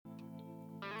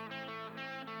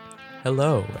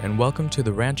Hello, and welcome to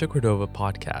the Rancho Cordova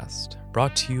podcast,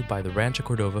 brought to you by the Rancho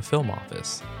Cordova Film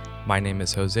Office. My name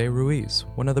is Jose Ruiz,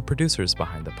 one of the producers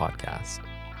behind the podcast.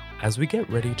 As we get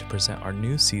ready to present our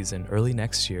new season early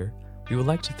next year, we would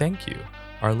like to thank you,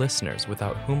 our listeners,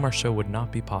 without whom our show would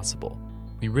not be possible.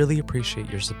 We really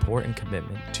appreciate your support and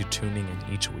commitment to tuning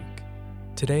in each week.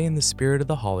 Today, in the spirit of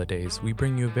the holidays, we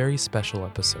bring you a very special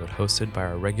episode hosted by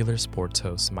our regular sports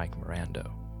host, Mike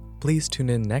Marando. Please tune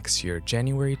in next year,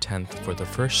 January 10th, for the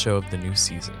first show of the new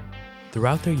season.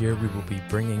 Throughout the year, we will be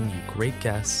bringing you great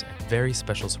guests and very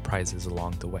special surprises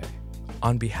along the way.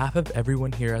 On behalf of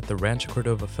everyone here at the Rancho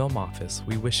Cordova Film Office,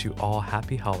 we wish you all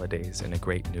happy holidays and a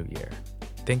great new year.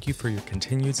 Thank you for your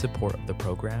continued support of the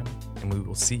program, and we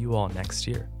will see you all next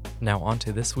year. Now on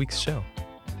to this week's show.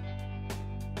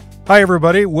 Hi,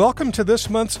 everybody. Welcome to this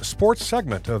month's sports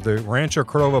segment of the Rancho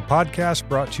Cordova podcast,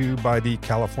 brought to you by the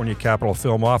California Capitol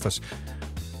Film Office.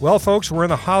 Well, folks, we're in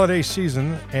the holiday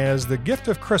season. As the gift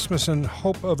of Christmas and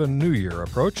hope of a new year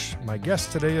approach, my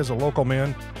guest today is a local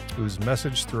man whose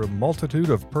message, through a multitude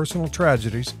of personal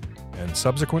tragedies and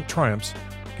subsequent triumphs,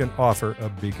 can offer a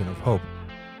beacon of hope.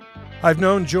 I've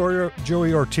known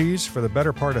Joey Ortiz for the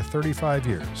better part of 35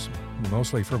 years,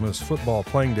 mostly from his football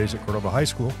playing days at Cordova High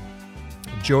School.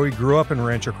 Joey grew up in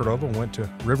Rancho Cordova, went to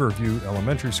Riverview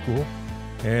Elementary School,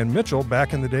 and Mitchell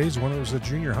back in the days when it was a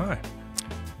junior high.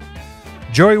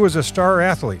 Joey was a star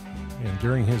athlete, and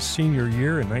during his senior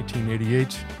year in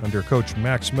 1988, under Coach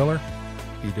Max Miller,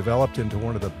 he developed into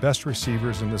one of the best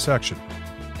receivers in the section.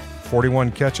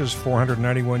 41 catches,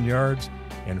 491 yards,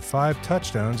 and 5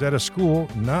 touchdowns at a school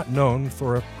not known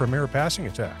for a premier passing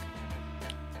attack.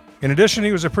 In addition,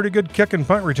 he was a pretty good kick and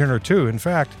punt returner, too. In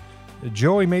fact,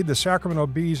 Joey made the Sacramento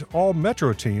Bees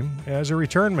All-Metro team as a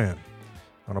return man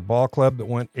on a ball club that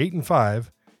went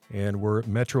 8-5 and were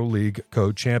Metro League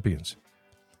co-champions.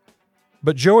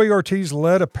 But Joey Ortiz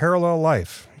led a parallel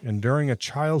life, enduring a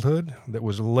childhood that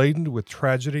was laden with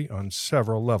tragedy on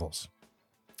several levels.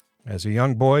 As a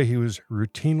young boy, he was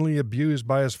routinely abused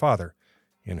by his father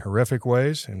in horrific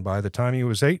ways, and by the time he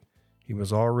was 8, he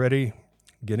was already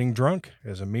getting drunk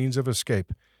as a means of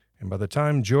escape. And by the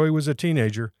time Joey was a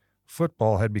teenager,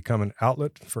 football had become an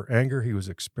outlet for anger he was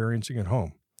experiencing at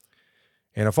home.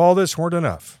 And if all this weren't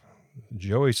enough,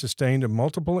 Joey sustained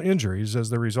multiple injuries as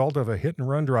the result of a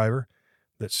hit-and-run driver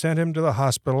that sent him to the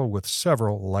hospital with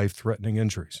several life-threatening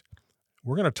injuries.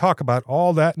 We're going to talk about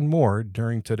all that and more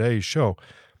during today's show.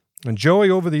 And Joey,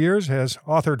 over the years, has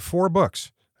authored 4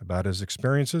 books about his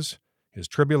experiences, his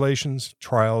tribulations,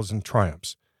 trials, and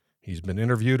triumphs. He's been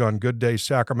interviewed on Good Day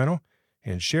Sacramento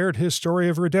and shared his story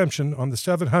of redemption on the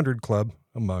 700 Club,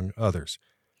 among others.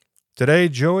 Today,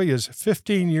 Joey is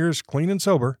 15 years clean and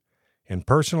sober, and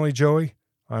personally, Joey,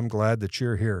 I'm glad that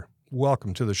you're here.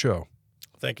 Welcome to the show.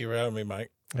 Thank you for having me,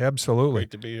 Mike. Absolutely. Great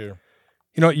to be here.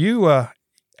 You know, you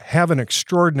have an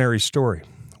extraordinary story,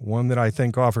 one that I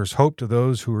think offers hope to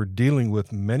those who are dealing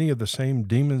with many of the same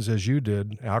demons as you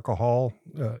did, alcoholism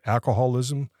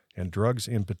and drugs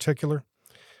in particular.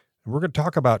 We're going to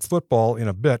talk about football in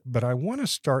a bit, but I want to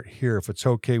start here, if it's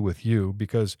okay with you,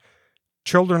 because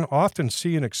children often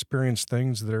see and experience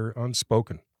things that are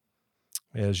unspoken,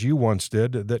 as you once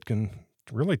did, that can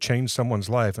really change someone's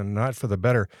life, and not for the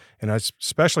better. And that's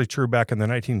especially true back in the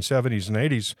 1970s and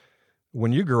 80s.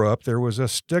 When you grew up, there was a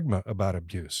stigma about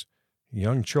abuse.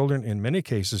 Young children, in many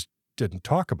cases, didn't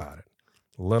talk about it,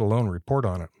 let alone report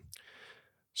on it.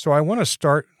 So I want to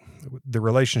start the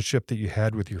relationship that you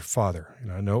had with your father.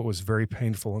 And I know it was very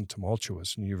painful and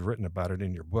tumultuous, and you've written about it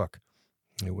in your book.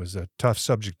 It was a tough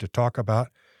subject to talk about,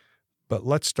 but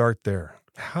let's start there.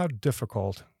 How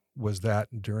difficult was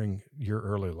that during your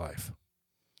early life?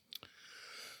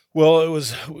 Well,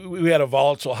 we had a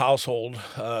volatile household.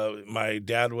 My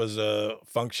dad was a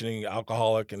functioning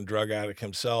alcoholic and drug addict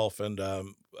himself, and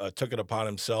took it upon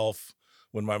himself.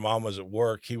 When my mom was at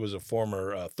work, he was a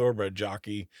former thoroughbred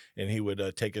jockey, and he would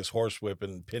take his horsewhip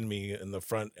and pin me in the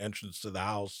front entrance to the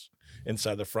house,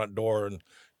 inside the front door, and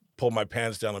pull my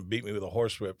pants down and beat me with a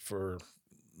horsewhip for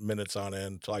minutes on end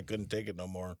until I couldn't take it no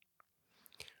more.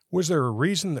 Was there a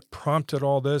reason that prompted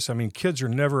all this? I mean, kids are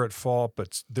never at fault,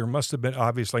 but there must have been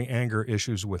obviously anger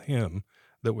issues with him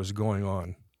that was going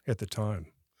on at the time.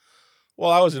 Well,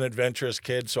 I was an adventurous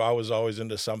kid, so I was always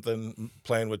into something,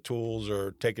 playing with tools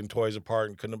or taking toys apart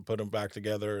and couldn't put them back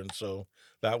together, and so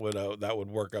that would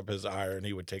work up his ire, and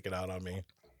he would take it out on me.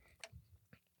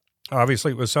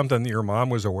 Obviously, it was something that your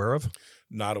mom was aware of?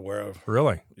 Not aware of.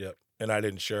 Really? Yep. And I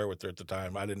didn't share it with her at the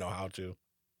time. I didn't know how to.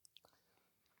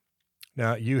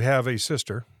 Now, you have a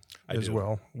sister as do.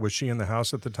 well. Was she in the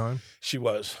house at the time? She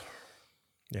was.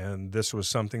 And this was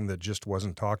something that just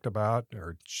wasn't talked about,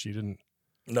 or she didn't.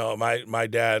 No, my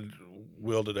dad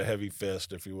wielded a heavy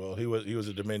fist, if you will. He was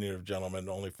a diminutive gentleman,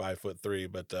 only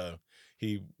 5'3", but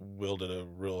he wielded a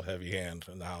real heavy hand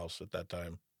in the house at that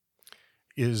time.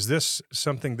 Is this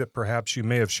something that perhaps you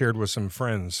may have shared with some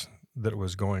friends that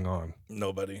was going on?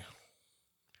 Nobody.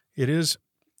 It is,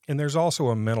 and there's also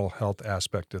a mental health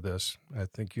aspect to this. I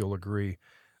think you'll agree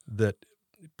that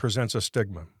presents a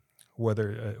stigma,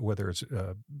 whether it's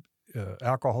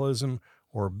alcoholism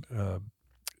or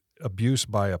abuse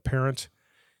by a parent.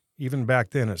 Even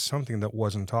back then, it's something that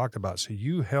wasn't talked about. So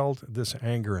you held this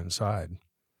anger inside.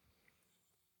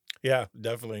 Yeah,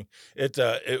 definitely. It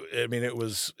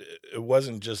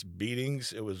wasn't just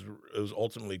beatings. It was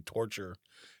ultimately torture.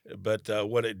 But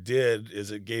what it did is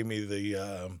it gave me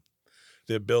the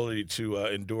ability to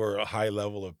endure a high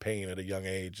level of pain at a young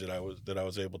age that I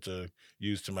was able to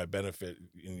use to my benefit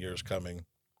in years coming.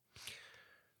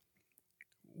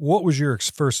 What was your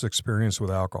first experience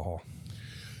with alcohol?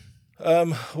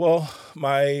 Well,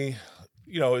 in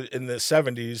the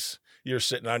 70s, you're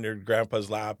sitting on your grandpa's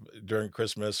lap during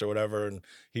Christmas or whatever, and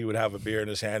he would have a beer in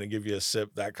his hand and give you a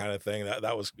sip, that kind of thing.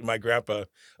 That was my grandpa,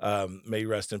 may he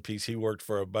rest in peace. He worked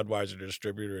for a Budweiser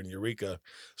distributor in Eureka,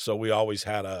 so we always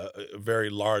had a very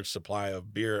large supply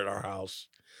of beer at our house.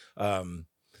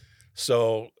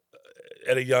 So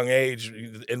at a young age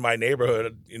in my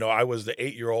neighborhood, I was the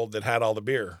 8-year-old that had all the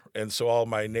beer. And so all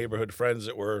my neighborhood friends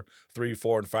that were 3,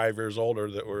 4, and 5 years older,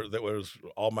 that was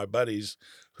all my buddies,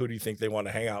 who do you think they want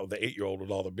to hang out with the 8-year-old with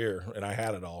all the beer? And I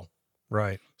had it all.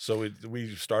 Right. So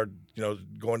we started,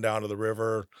 going down to the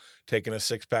river, taking a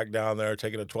 6-pack down there,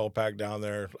 taking a 12-pack down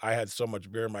there. I had so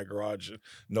much beer in my garage,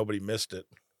 nobody missed it.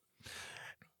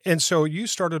 And so you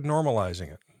started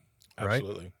normalizing it, right?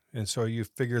 Absolutely. And so you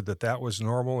figured that was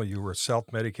normal. You were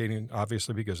self-medicating,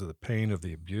 obviously, because of the pain of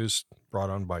the abuse brought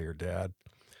on by your dad.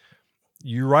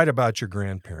 You write about your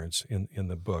grandparents in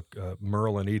the book,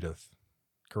 Merle and Edith,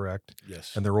 correct?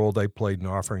 Yes. And the role they played in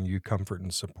offering you comfort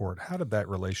and support. How did that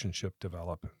relationship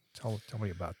develop? Tell me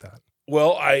about that.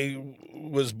 Well, I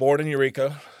was born in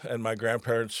Eureka, and my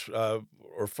grandparents are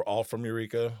all from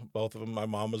Eureka, both of them. My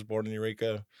mom was born in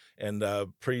Eureka, and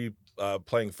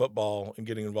playing football and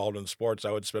getting involved in sports,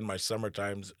 I would spend my summer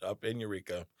times up in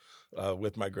Eureka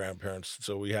with my grandparents.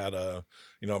 So we had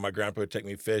my grandpa would take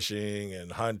me fishing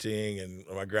and hunting, and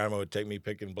my grandma would take me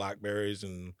picking blackberries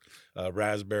and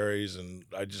raspberries, and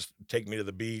I'd just take me to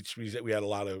the beach. We had a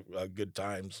lot of good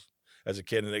times as a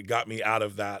kid, and it got me out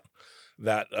of that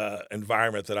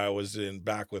environment that I was in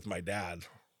back with my dad.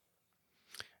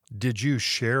 Did you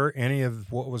share any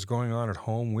of what was going on at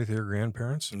home with your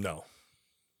grandparents? No.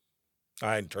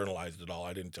 I internalized it all.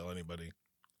 I didn't tell anybody.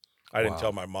 I didn't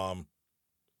tell my mom.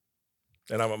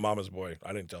 And I'm a mama's boy.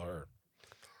 I didn't tell her.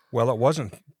 Well, it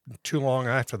wasn't too long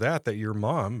after that your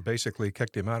mom basically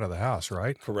kicked him out of the house,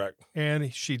 right? Correct.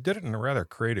 And she did it in a rather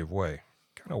creative way.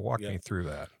 Kind of walk me through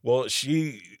that. Well,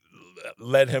 she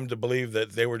led him to believe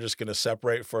that they were just going to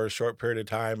separate for a short period of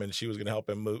time, and she was going to help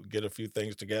him get a few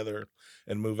things together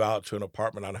and move out to an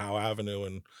apartment on Howe Avenue.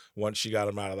 And once she got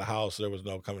him out of the house, there was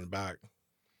no coming back.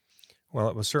 Well,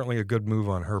 it was certainly a good move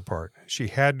on her part. She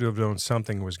had to have known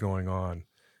something was going on.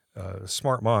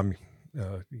 Smart mom,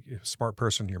 smart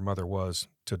person your mother was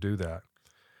to do that.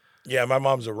 Yeah, my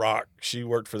mom's a rock. She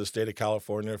worked for the state of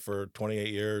California for 28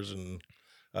 years, and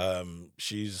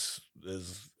she's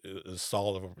as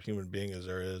solid of a human being as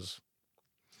there is.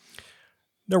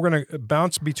 Now we're going to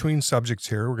bounce between subjects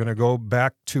here. We're going to go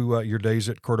back to your days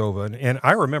at Cordova, and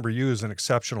I remember you as an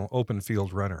exceptional open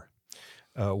field runner.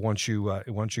 Once you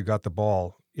got the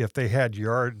ball, if they had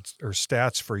yards or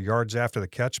stats for yards after the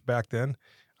catch back then,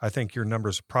 I think your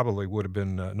numbers probably would have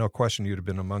been no question. You'd have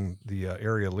been among the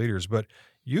area leaders. But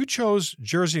you chose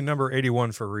jersey number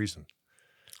 81 for a reason.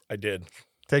 I did.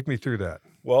 Take me through that.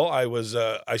 Well,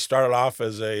 I started off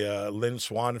as a Lynn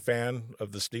Swann fan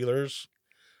of the Steelers.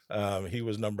 He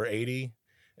was number 80,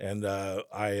 and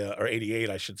or 88,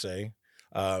 I should say.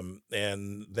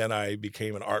 And then I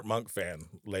became an Art Monk fan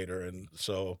later, and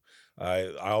so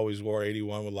I always wore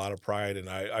 81 with a lot of pride. And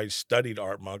I studied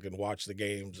Art Monk and watched the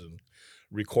games and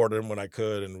recorded him when I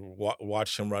could, and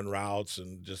watched him run routes,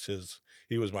 and just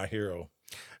he was my hero.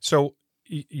 So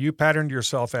you patterned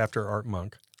yourself after Art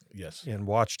Monk. Yes. And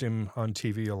watched him on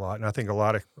TV a lot, and I think a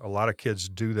lot of kids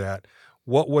do that.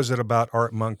 What was it about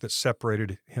Art Monk that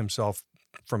separated himself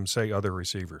from, say, other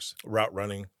receivers? Route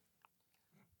running.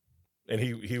 And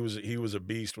he was a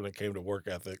beast when it came to work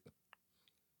ethic.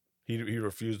 He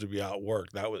refused to be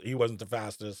outworked. He wasn't the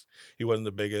fastest, he wasn't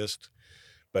the biggest,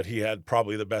 but he had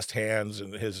probably the best hands,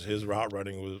 and his route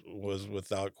running was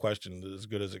without question as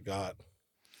good as it got.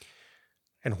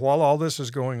 And while all this is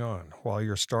going on, while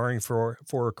you're starring for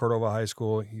Cordova High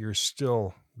School, you're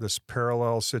still this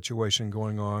parallel situation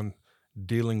going on,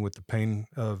 dealing with the pain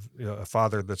of a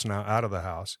father that's now out of the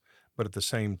house, but at the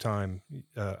same time,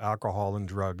 alcohol and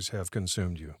drugs have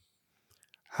consumed you.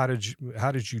 How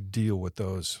did you deal with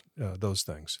those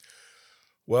things?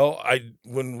 Well,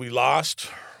 when we lost,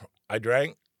 I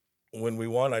drank. When we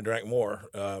won, I drank more.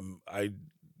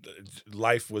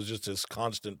 Life was just this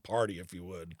constant party, if you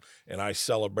would, and I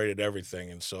celebrated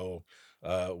everything. And so,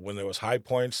 when there was high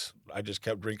points, I just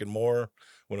kept drinking more.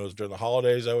 When it was during the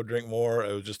holidays, I would drink more.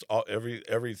 It was just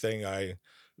everything I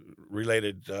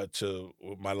related to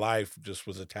my life just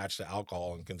was attached to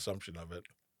alcohol and consumption of it.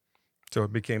 So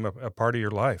it became a part of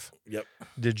your life. Yep.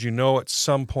 Did you know at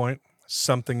some point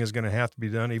something is going to have to be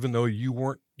done, even though you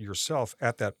weren't yourself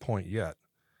at that point yet?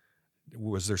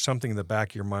 Was there something in the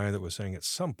back of your mind that was saying, at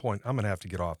some point, I'm going to have to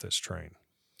get off this train?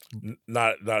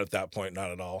 Not at that point,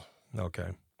 not at all.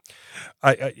 Okay.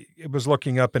 I was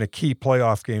looking up in a key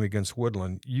playoff game against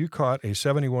Woodland. You caught a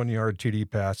 71-yard TD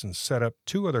pass and set up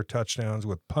 2 other touchdowns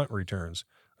with punt returns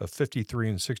of 53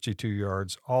 and 62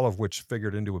 yards, all of which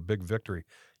figured into a big victory.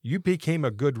 You became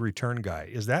a good return guy.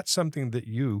 Is that something that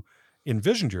you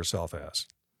envisioned yourself as?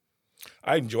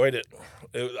 I enjoyed it.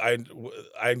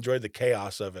 I enjoyed the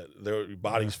chaos of it. There were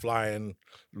bodies flying,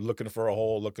 looking for a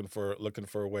hole, looking for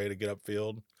a way to get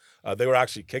upfield. They were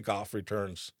actually kickoff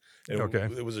returns. Okay.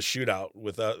 It was a shootout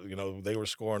with they were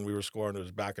scoring, we were scoring. It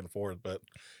was back and forth, but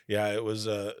yeah, it was.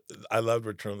 I loved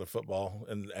returning the football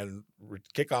and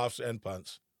kickoffs and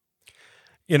punts.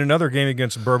 In another game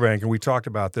against Burbank, and we talked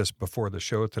about this before the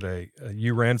show today,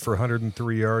 you ran for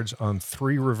 103 yards on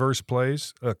 3 reverse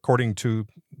plays, according to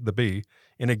the B,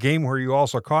 in a game where you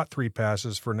also caught 3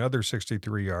 passes for another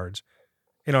 63 yards.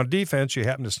 And on defense, you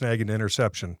happened to snag an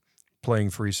interception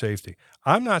playing free safety.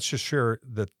 I'm not so sure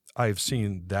that I've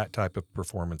seen that type of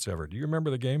performance ever. Do you remember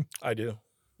the game? I do.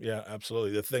 Yeah,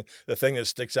 absolutely. The thing that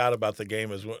sticks out about the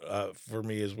game is for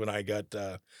me is when I got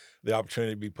the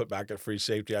opportunity to be put back at free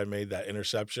safety. I made that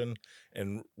interception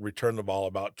and returned the ball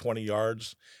about 20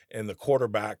 yards, and the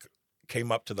quarterback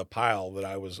came up to the pile that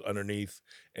I was underneath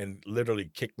and literally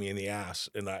kicked me in the ass.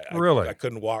 And I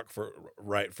couldn't walk for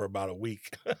about a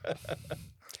week.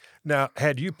 Now,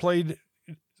 had you played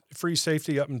free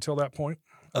safety up until that point?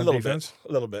 A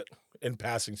little bit in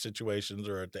passing situations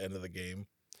or at the end of the game.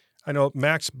 I know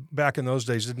Max back in those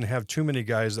days didn't have too many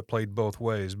guys that played both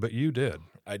ways, but you did.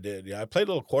 I did, yeah. I played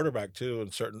a little quarterback too in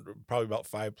probably about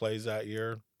 5 plays that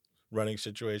year, running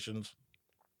situations.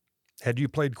 Had you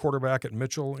played quarterback at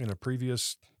Mitchell in a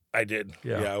previous? I did.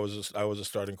 Yeah, I was a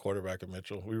starting quarterback at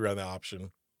Mitchell. We ran the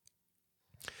option.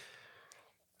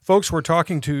 Folks, we're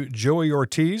talking to Joey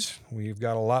Ortiz. We've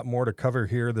got a lot more to cover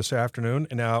here this afternoon.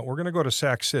 And now we're going to go to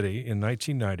Sac City in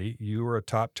 1990. You were a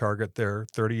top target there,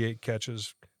 38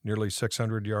 catches, nearly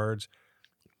 600 yards,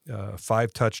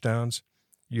 5 touchdowns.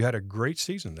 You had a great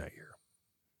season that year.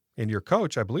 And your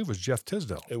coach, I believe, was Jeff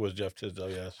Tisdale. It was Jeff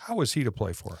Tisdale, yes. How was he to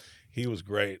play for? He was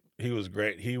great. He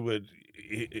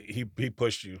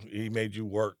pushed you. He made you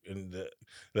work, and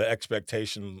the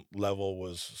expectation level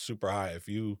was super high. If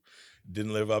you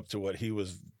didn't live up to what he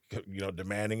was,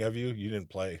 demanding of you, you didn't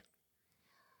play.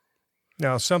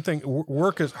 Now,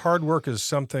 hard work is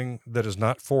something that is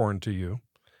not foreign to you.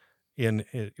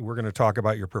 We're going to talk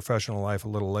about your professional life a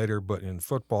little later, but in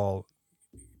football,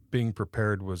 being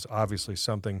prepared was obviously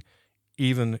something.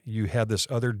 Even you had this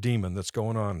other demon that's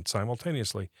going on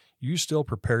simultaneously, you still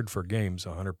prepared for games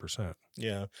 100%.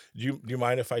 Yeah. Do you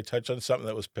mind if I touch on something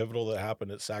that was pivotal that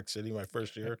happened at Sac City my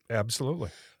first year? Absolutely.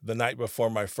 The night before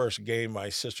my first game, my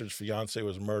sister's fiance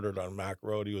was murdered on Mack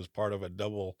Road. He was part of a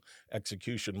double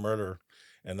execution murder,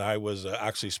 and I was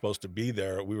actually supposed to be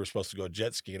there. We were supposed to go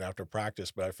jet skiing after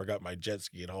practice, but I forgot my jet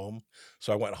ski at home.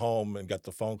 So I went home and got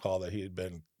the phone call that he had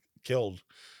been killed.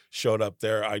 Showed up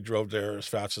there. I drove there as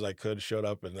fast as I could, showed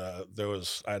up, and I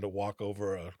had to walk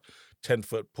over a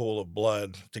 10-foot pool of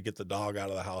blood to get the dog out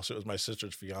of the house. It was my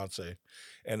sister's fiance.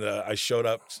 And I showed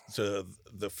up to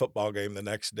the football game the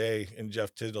next day, and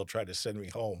Jeff Tisdale tried to send me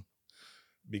home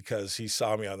because he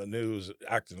saw me on the news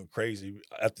acting crazy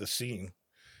at the scene.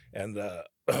 And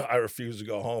I refused to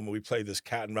go home. We played this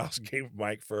cat and mouse game,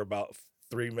 Mike, for about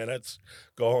 3 minutes.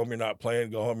 Go home, you're not playing.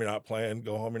 Go home, you're not playing.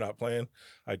 Go home, you're not playing.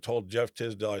 I told Jeff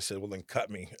Tisdale, I said, well, then cut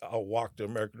me. I'll walk to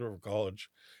American River College,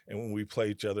 and when we play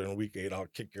each other in week 8, I'll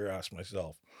kick your ass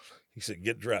myself. He said,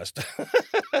 get dressed.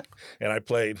 And I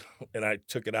played, and I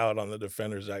took it out on the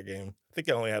defenders that game. I think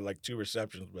I only had like 2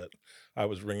 receptions, but I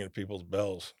was ringing people's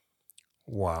bells.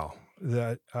 Wow.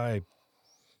 That I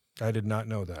did not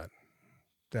know that.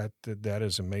 That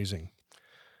is amazing.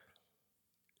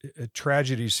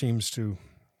 tragedy seems to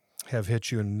have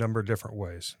hit you in a number of different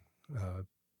ways.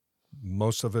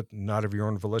 Most of it not of your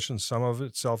own volition, some of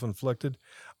it self-inflicted.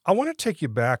 I want to take you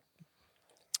back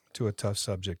to a tough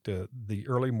subject, the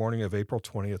early morning of April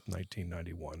 20th,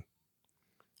 1991.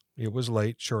 It was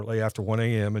late, shortly after 1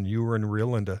 a.m., and you were in Rio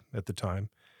Linda at the time.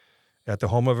 At the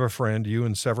home of a friend, you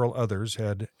and several others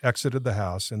had exited the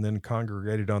house and then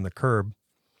congregated on the curb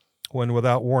when,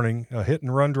 without warning, a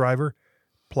hit-and-run driver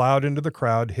plowed into the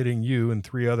crowd, hitting you and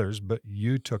 3 others, but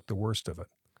you took the worst of it.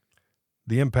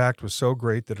 The impact was so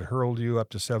great that it hurled you up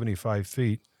to 75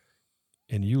 feet,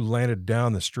 and you landed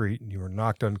down the street and you were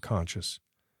knocked unconscious.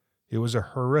 It was a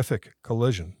horrific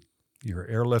collision. You were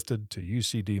airlifted to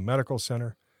UCD Medical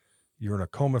Center. You were in a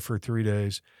coma for 3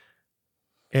 days.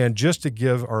 And just to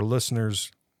give our listeners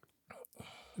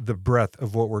the breadth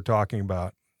of what we're talking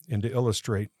about and to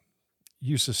illustrate,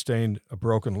 you sustained a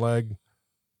broken leg,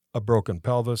 a broken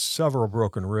pelvis, several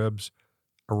broken ribs,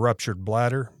 a ruptured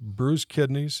bladder, bruised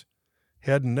kidneys,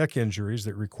 head and neck injuries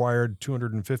that required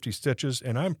 250 stitches,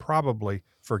 and I'm probably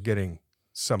forgetting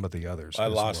some of the others. I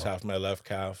lost half my left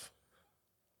calf.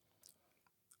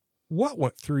 What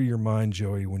went through your mind,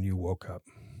 Joey, when you woke up?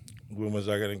 When was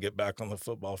I going to get back on the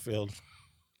football field?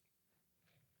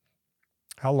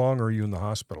 How long are you in the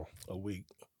hospital? A week.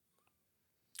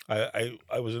 I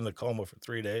was in the coma for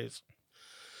 3 days.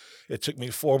 It took me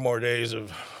 4 more days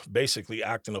of basically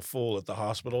acting a fool at the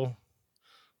hospital,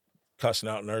 cussing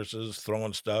out nurses,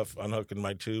 throwing stuff, unhooking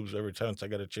my tubes every chance I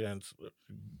got a chance,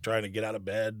 trying to get out of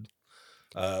bed.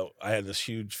 I had this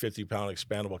huge 50-pound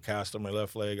expandable cast on my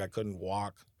left leg. I couldn't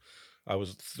walk. I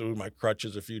was through my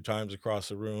crutches a few times across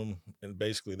the room, and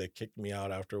basically they kicked me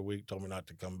out after a week, told me not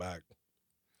to come back.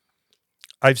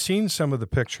 I've seen some of the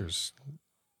pictures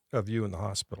of you in the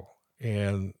hospital,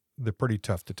 and they're pretty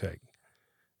tough to take.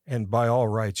 And by all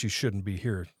rights, you shouldn't be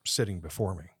here sitting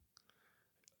before me.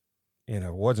 And if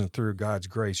it wasn't through God's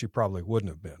grace, you probably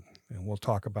wouldn't have been. And we'll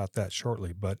talk about that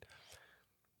shortly. But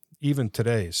even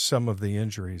today, some of the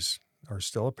injuries are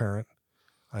still apparent.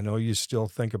 I know you still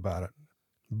think about it.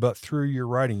 But through your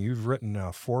writing, you've written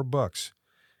now 4 books.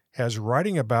 Has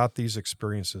writing about these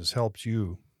experiences helped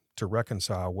you to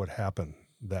reconcile what happened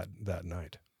that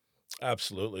night?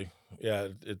 Absolutely. Yeah,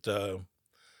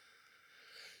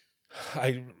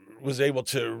 I was able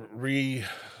to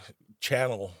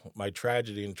re-channel my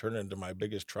tragedy and turn it into my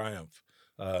biggest triumph.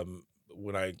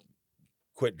 When I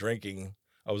quit drinking,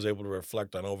 I was able to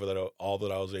reflect on all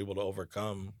that I was able to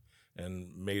overcome,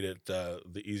 and made it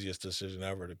the easiest decision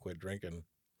ever to quit drinking,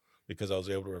 because I was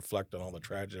able to reflect on all the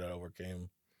tragedy I overcame.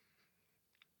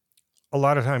 A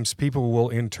lot of times people will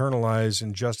internalize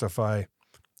and justify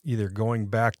either going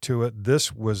back to it.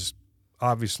 This was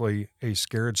obviously a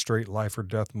scared straight life or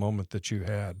death moment that you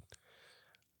had.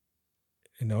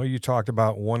 You know, you talked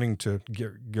about wanting to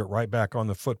get right back on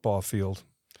the football field.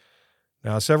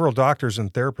 Now, several doctors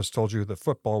and therapists told you that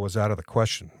football was out of the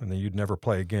question and that you'd never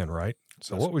play again, right?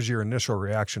 So what was your initial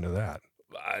reaction to that?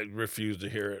 I refused to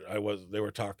hear it. They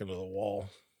were talking to the wall.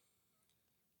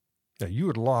 Now, you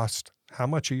had lost how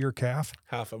much of your calf?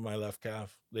 Half of my left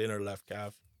calf, the inner left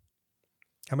calf.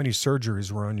 How many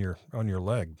surgeries were on your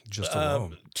leg just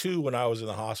alone? 2 when I was in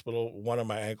the hospital, 1 on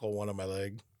my ankle, 1 on my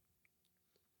leg.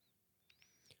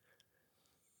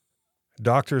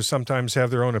 Doctors sometimes have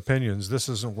their own opinions. This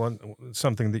isn't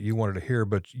something that you wanted to hear,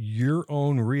 but your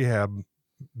own rehab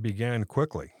began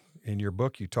quickly. In your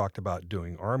book, you talked about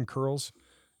doing arm curls.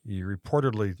 You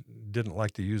reportedly didn't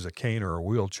like to use a cane or a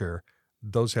wheelchair.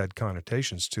 Those had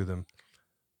connotations to them.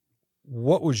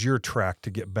 What was your track to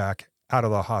get back out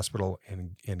of the hospital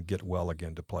and get well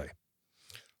again to play?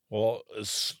 Well,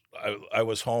 I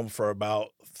was home for about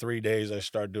 3 days. I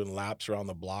started doing laps around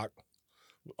the block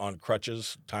on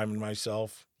crutches, timing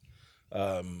myself.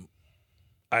 I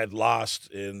had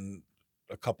lost, in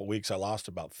a couple weeks, I lost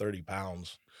about 30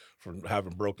 pounds from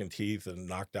having broken teeth and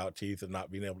knocked out teeth and not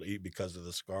being able to eat because of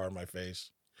the scar on my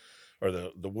face, or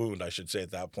the wound, I should say,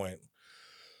 at that point.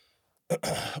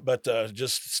 But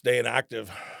just staying active,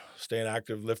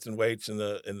 lifting weights,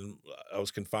 and I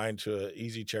was confined to an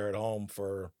easy chair at home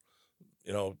for,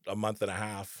 a month and a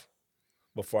half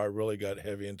before I really got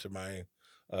heavy into my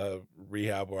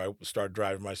rehab, where I started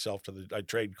driving myself I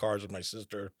traded cars with my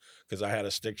sister because I had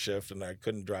a stick shift and I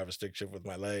couldn't drive a stick shift with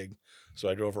my leg. So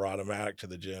I drove her automatic to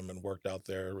the gym and worked out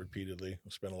there repeatedly.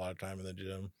 Spent a lot of time in the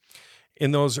gym.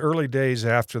 In those early days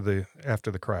after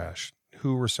the crash,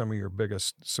 who were some of your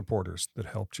biggest supporters that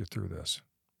helped you through this?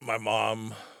 My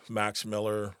mom, Max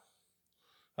Miller,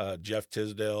 Jeff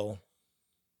Tisdale,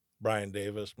 Brian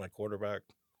Davis, my quarterback.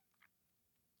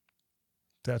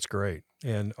 That's great.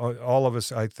 And all of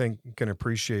us, I think, can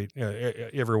appreciate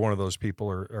every one of those people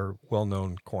are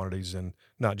well-known quantities in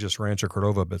not just Rancho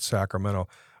Cordova, but Sacramento.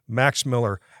 Max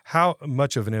Miller, how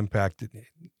much of an impact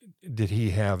did he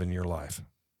have in your life?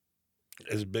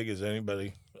 As big as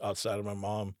anybody outside of my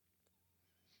mom.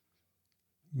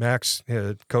 Max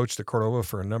had coached at Cordova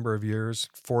for a number of years,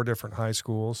 4 different high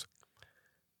schools.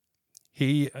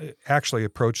 He actually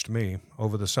approached me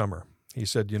over the summer. He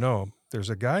said, there's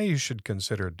a guy you should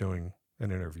consider doing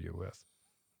an interview with.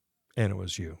 And it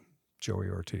was you, Joey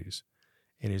Ortiz.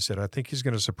 And he said, I think he's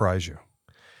going to surprise you.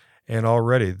 And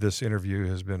already this interview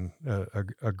has been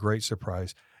a great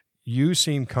surprise. You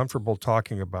seem comfortable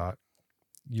talking about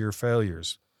your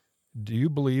failures. Do you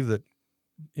believe that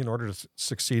in order to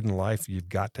succeed in life, you've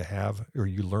got to have, or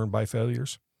you learn by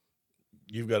failures?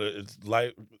 You've got to, it's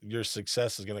like your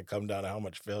success is going to come down to how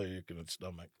much failure you can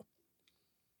stomach.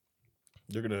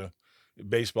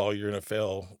 Baseball, you're going to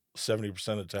fail 70%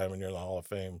 of the time and you're in the Hall of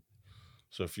Fame.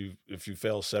 So if you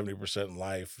fail 70% in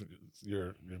life,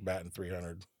 you're batting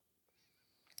 300.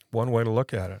 One way to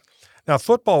look at it. Now,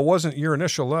 football wasn't your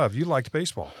initial love. You liked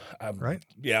baseball, right?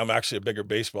 Yeah, I'm actually a bigger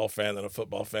baseball fan than a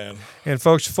football fan. And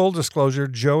folks, full disclosure,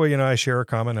 Joey and I share a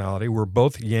commonality. We're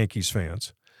both Yankees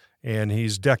fans. And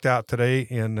he's decked out today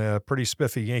in a pretty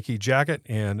spiffy Yankee jacket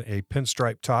and a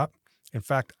pinstripe top. In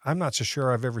fact, I'm not so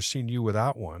sure I've ever seen you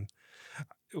without one.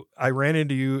 I ran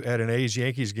into you at an A's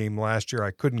Yankees game last year.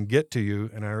 I couldn't get to you,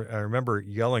 and I remember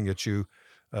yelling at you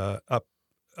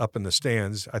up in the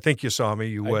stands. I think you saw me.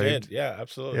 You waved. I did. Yeah,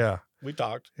 absolutely. Yeah. We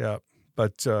talked. Yeah.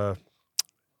 But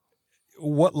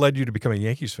what led you to become a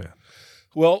Yankees fan?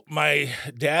 Well, my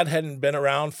dad hadn't been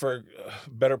around for a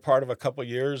better part of a couple of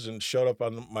years and showed up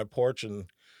on my porch and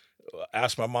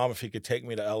asked my mom if he could take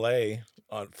me to L.A.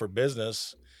 For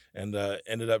business, and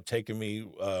ended up taking me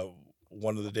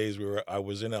one of the days I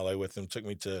was in L.A. with him, took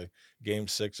me to Game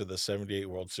 6 of the 78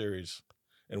 World Series,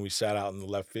 and we sat out in the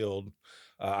left field.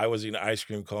 I was eating an ice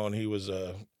cream cone. He was,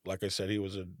 like I said, he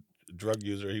was a drug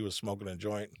user. He was smoking a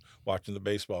joint watching the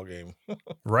baseball game.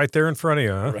 Right there in front of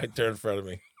you, huh? Right there in front of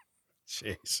me.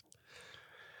 Jeez.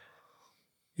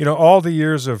 All the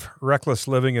years of reckless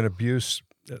living and abuse,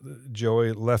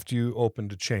 Joey, left you open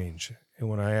to change. And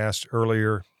when I asked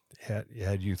earlier,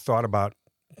 had you thought about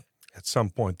at some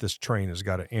point this train has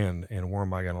got to end and where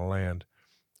am I going to land?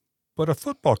 But a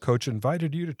football coach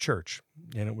invited you to church,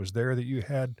 and it was there that you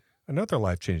had another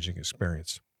life-changing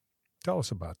experience. Tell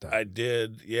us about that. I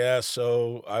did. Yeah.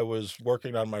 So I was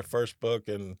working on my first book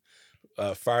and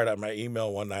fired out my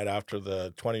email one night after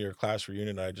the 20-year class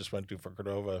reunion I just went to for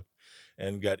Cordova,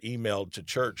 and got emailed to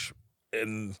church.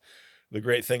 And the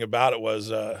great thing about it was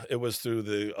through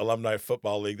the Alumni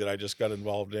Football League that I just got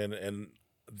involved in. And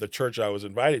the church I was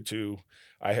invited to,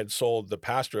 I had sold the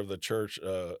pastor of the church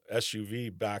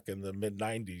SUV back in the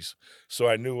mid-'90s. So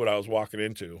I knew what I was walking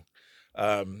into.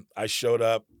 I showed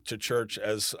up to church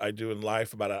as I do in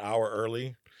life about an hour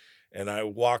early. And I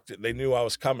walked, they knew I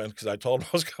was coming because I told them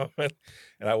I was coming.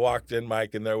 And I walked in,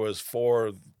 Mike, and there was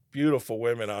 4 beautiful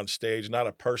women on stage, not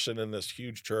a person in this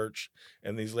huge church.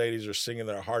 And these ladies are singing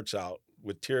their hearts out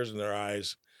with tears in their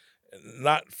eyes.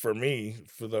 Not for me,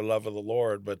 for the love of the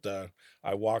Lord, but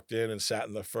I walked in and sat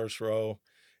in the first row,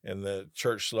 and the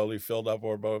church slowly filled up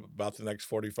over about the next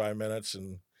 45 minutes.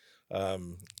 And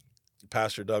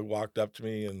Pastor Doug walked up to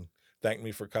me and thanked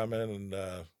me for coming, and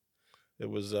it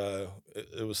was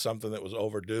something that was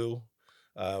overdue,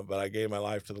 but I gave my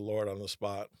life to the Lord on the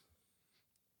spot.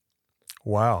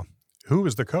 Wow. Who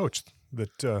was the coach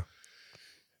that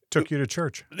took you to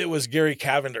church? It was Gary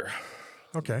Cavender.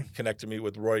 Okay. Connected me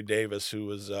with Roy Davis, who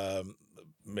was,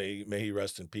 may he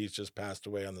rest in peace, just passed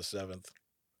away on the 7th.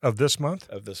 Of this month?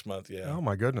 Of this month, yeah. Oh,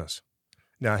 my goodness.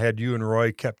 Now, had you and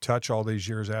Roy kept touch all these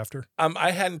years after? I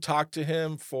hadn't talked to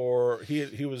him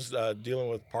he was dealing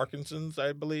with Parkinson's,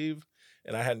 I believe,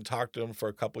 and I hadn't talked to him for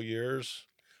a couple years,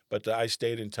 but I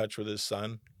stayed in touch with his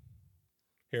son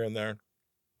here and there.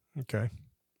 Okay.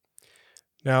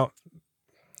 Now,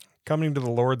 coming to the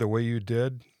Lord the way you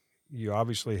did, you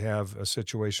obviously have a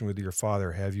situation with your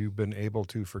father. Have you been able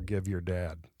to forgive your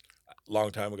dad?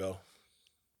 Long time ago.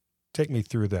 Take me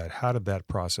through that. How did that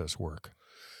process work?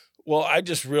 Well, I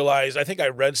just realized, I think I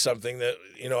read something that,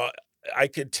 I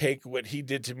could take what he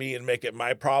did to me and make it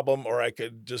my problem, or I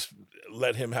could just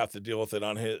let him have to deal with it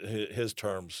on his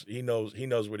terms. He knows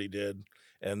what he did.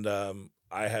 And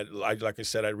like I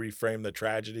said, I reframed the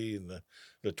tragedy and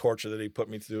the torture that he put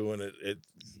me through. And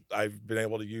I've been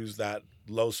able to use that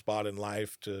low spot in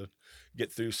life to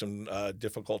get through some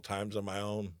difficult times on my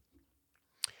own.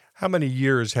 How many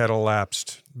years had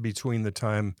elapsed between the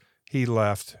time he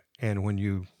left and when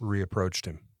you reapproached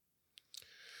him?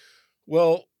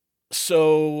 Well,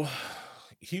 so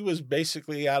he was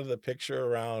basically out of the picture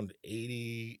around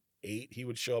 88. He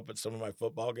would show up at some of my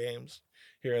football games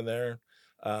here and there.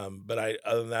 But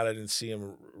other than that, I didn't see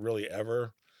him really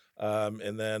ever.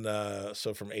 And then,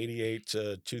 so from 88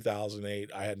 to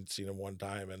 2008, I hadn't seen him one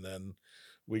time. And then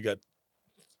we got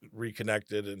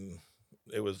reconnected and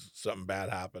it was something bad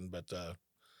happened. But,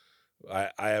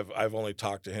 I've only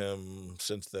talked to him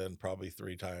since then, probably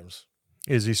 3 times.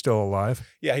 Is he still alive?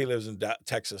 Yeah, he lives in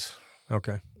Texas.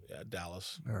 Okay. Yeah,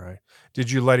 Dallas. All right.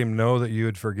 Did you let him know that you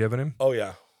had forgiven him? Oh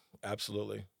yeah,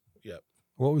 absolutely. Yep.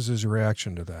 What was his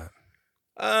reaction to that?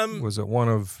 Was it one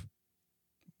of,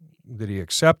 did he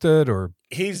accept it, or?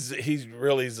 He's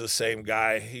really the same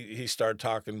guy. He started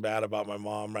talking bad about my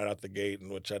mom right out the gate, and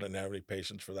which I didn't have any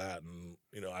patience for that. And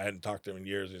I hadn't talked to him in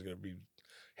years. He's going to be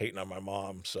hating on my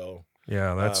mom. So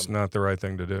yeah, that's not the right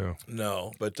thing to do.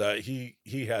 No, but he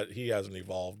hasn't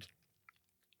evolved.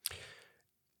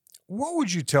 What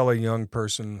would you tell a young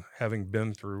person, having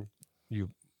been through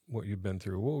what you've been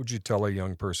through? What would you tell a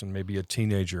young person, maybe a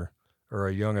teenager or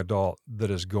a young adult that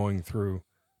is going through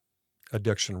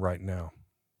addiction right now?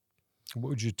 What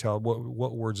would you tell?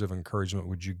 What words of encouragement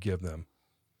would you give them?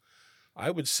 I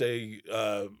would say,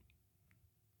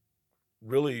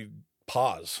 really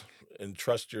pause and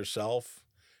trust yourself,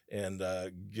 and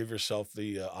give yourself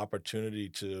the opportunity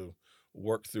to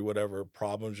work through whatever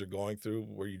problems you're going through,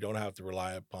 where you don't have to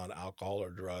rely upon alcohol or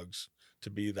drugs to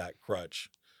be that crutch.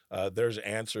 There's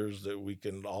answers that we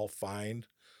can all find,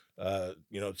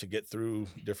 to get through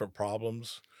different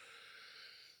problems.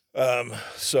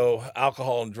 So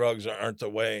alcohol and drugs aren't the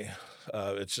way.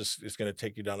 It's going to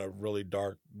take you down a really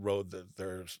dark road that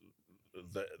there's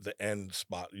the end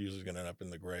spot usually going to end up in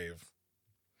the grave.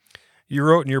 You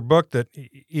wrote in your book that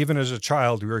even as a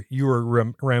child, you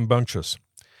were rambunctious.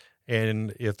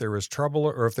 And if there was trouble,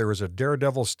 or if there was a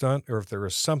daredevil stunt, or if there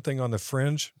was something on the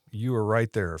fringe, you were right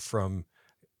there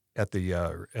at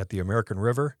the American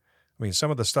River. I mean,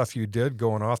 some of the stuff you did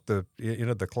going off the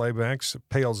clay banks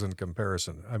pales in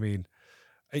comparison. I mean,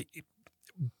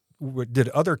 did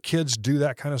other kids do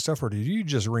that kind of stuff, or did you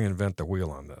just reinvent the wheel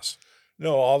on this?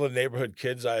 No, all the neighborhood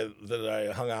kids that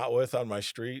I hung out with on my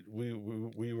street, we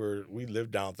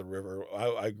lived down at the river.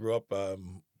 I grew up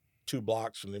 2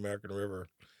 blocks from the American River,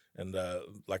 and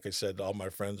like I said, all my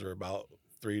friends are about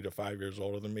 3 to 5 years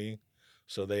older than me,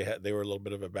 so they were a little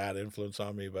bit of a bad influence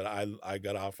on me. But I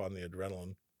got off on the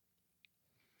adrenaline.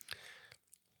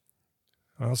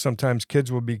 Well, sometimes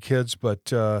kids will be kids,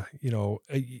 but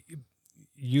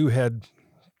you had,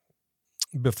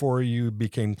 before you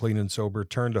became clean and sober,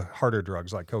 turned to harder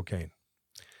drugs like cocaine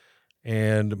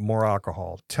and more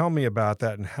alcohol. Tell me about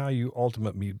that and how you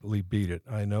ultimately beat it.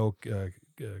 I know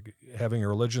having a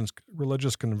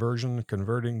religious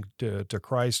converting to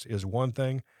Christ is one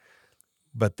thing,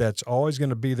 but that's always going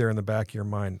to be there in the back of your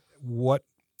mind.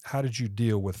 How did you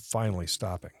deal with finally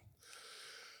stopping?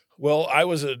 Well, I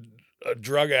was a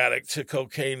drug addict to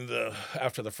cocaine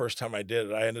after the first time I did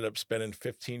it. I ended up spending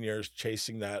 15 years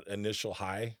chasing that initial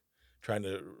high, trying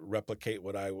to replicate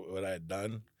what I had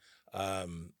done.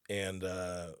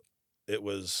 It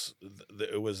was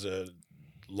a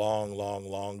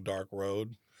long dark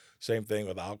road. Same thing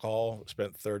with alcohol.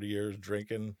 Spent 30 years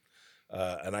drinking,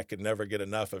 and I could never get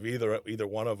enough of either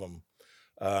one of them.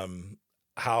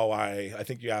 I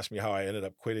think you asked me how I ended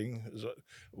up quitting.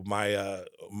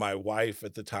 My wife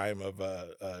at the time of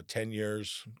 10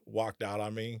 years walked out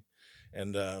on me,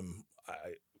 and I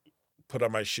put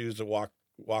on my shoes to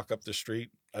walk up the street.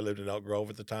 I lived in Elk Grove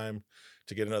at the time,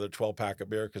 to get another 12-pack of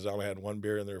beer because I only had 1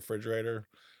 beer in the refrigerator.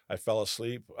 I fell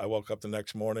asleep. I woke up the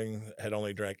next morning, had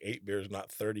only drank 8 beers,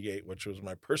 not 38, which was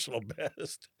my personal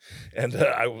best. And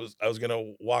I was going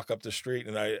to walk up the street,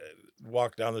 and I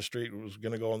walked down the street, was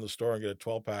going to go in the store and get a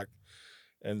 12-pack,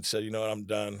 and said, you know what, I'm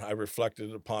done. I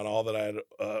reflected upon all that I had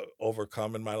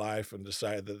overcome in my life and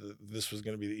decided that this was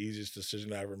going to be the easiest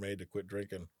decision I ever made, to quit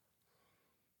drinking.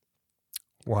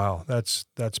 Wow, that's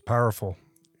powerful.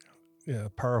 Yeah,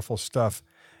 powerful stuff.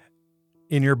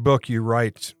 In your book, you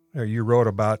wrote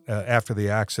about after the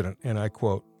accident, and I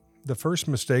quote, "The first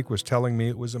mistake was telling me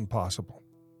it was impossible.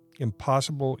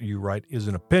 Impossible," you write, "is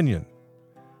an opinion.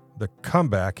 The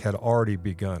comeback had already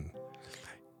begun."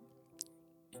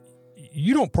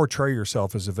 You don't portray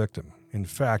yourself as a victim. In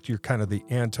fact, you're kind of the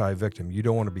anti-victim. You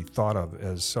don't want to be thought of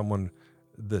as someone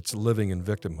that's living in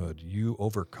victimhood. You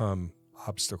overcome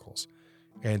obstacles.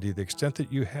 And to the extent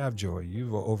that you have, Joey,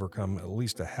 you've overcome at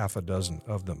least a half a dozen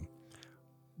of them.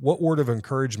 What word of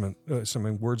encouragement,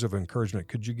 some words of encouragement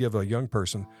could you give a young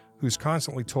person who's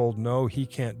constantly told, no, he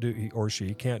or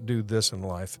she can't do this in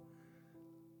life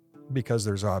because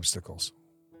there's obstacles?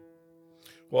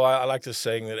 Well, I like this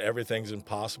saying that everything's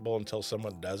impossible until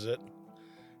someone does it.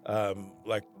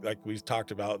 Like we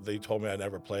talked about, they told me I'd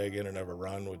never play again or never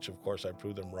run, which of course I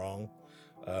proved them wrong.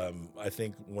 I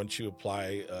think once you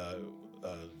apply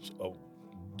a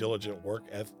diligent work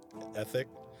ethic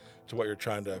to what you're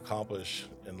trying to accomplish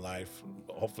in life,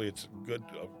 hopefully it's good,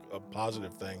 a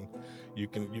positive thing. You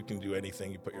can do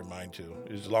anything you put your mind to,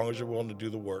 as long as you're willing to do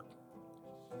the work.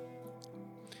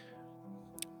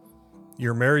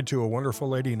 You're married to a wonderful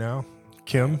lady now,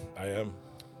 Kim. I am.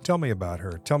 Tell me about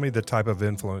her. Tell me the type of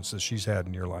influence that she's had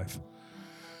in your life.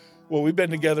 Well, we've been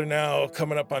together now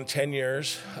coming up on 10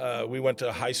 years. We went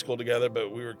to high school together,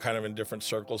 but we were kind of in different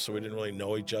circles, so we didn't really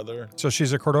know each other. So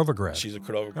she's a Cordova grad? She's a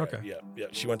Cordova grad, okay. Yeah.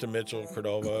 She went to Mitchell,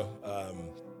 Cordova,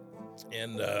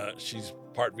 and she's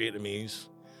part Vietnamese,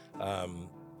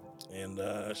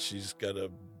 and she's got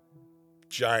a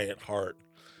giant heart.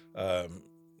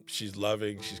 She's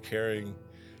loving, she's caring.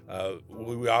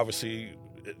 We obviously,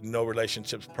 no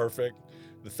relationship's perfect.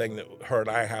 The thing that her and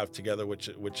I have together, which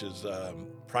is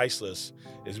priceless,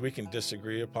 is we can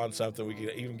disagree upon something. We can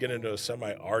even get into a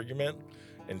semi-argument,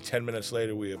 and 10 minutes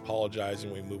later we apologize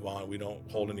and we move on. We don't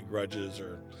hold any grudges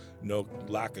or no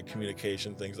lack of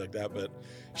communication, things like that. But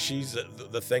she's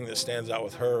the thing that stands out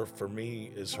with her for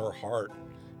me is her heart,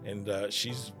 and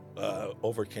she's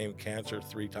overcame cancer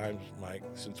 3 times, Mike,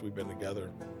 since we've been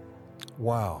together.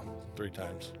 Wow. 3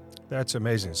 times. That's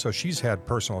amazing. So she's had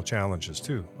personal challenges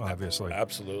too, obviously.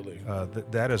 Absolutely.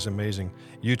 That is amazing.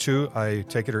 You two, I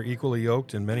take it, are equally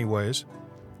yoked in many ways.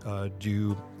 Do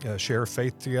you share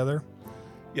faith together?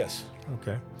 Yes.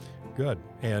 Okay, good.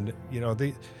 And,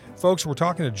 the folks, we're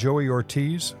talking to Joey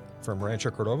Ortiz from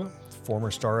Rancho Cordova,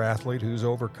 former star athlete who's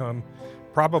overcome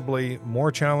probably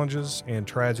more challenges and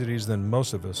tragedies than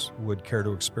most of us would care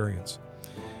to experience.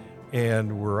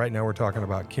 And right now we're talking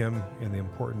about Kim and the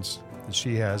importance that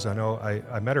she has. I know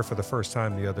I met her for the first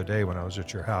time the other day when I was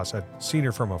at your house. I'd seen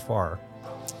her from afar.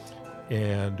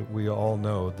 And we all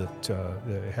know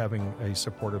that having a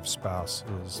supportive spouse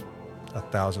is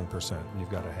 1,000%. You've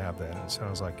got to have that. And it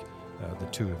sounds like the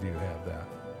two of you have that.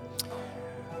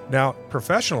 Now,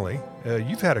 professionally,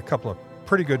 you've had a couple of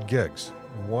pretty good gigs.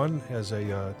 One as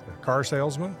a car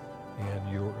salesman,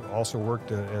 and you also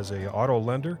worked as a auto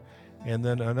lender. And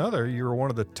then another, you were one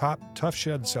of the top tough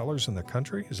shed sellers in the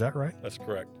country. Is that right? That's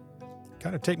correct.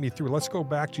 Kind of take me through. Let's go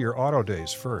back to your auto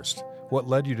days first. What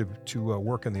led you to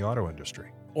work in the auto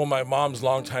industry? Well, my mom's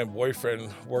longtime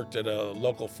boyfriend worked at a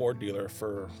local Ford dealer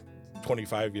for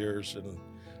 25 years. And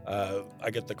I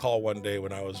get the call one day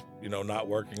when I was, not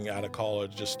working, out of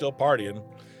college, just still partying.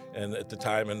 And at the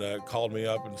time, and called me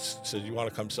up and said, "You want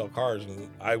to come sell cars?" And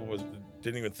I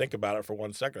didn't even think about it for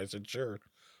 1 second. I said, "Sure."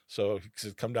 So he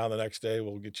said, "Come down the next day,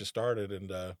 we'll get you started."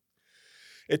 And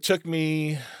it took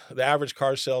me, the average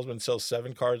car salesman sells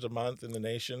 7 cars a month in the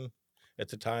nation at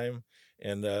the time.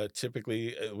 And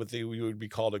typically, we would be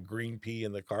called a green pea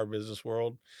in the car business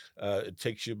world. It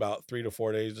takes you about 3 to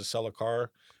 4 days to sell a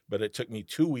car, but it took me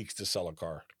 2 weeks to sell a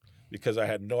car because I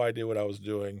had no idea what I was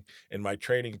doing. And my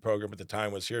training program at the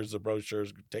time was, here's the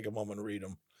brochures, take a moment and read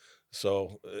them.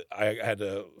 So I had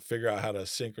to figure out how to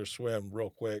sink or swim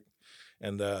real quick.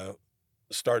 And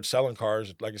start selling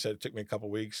cars. Like I said, it took me a couple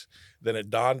weeks. Then it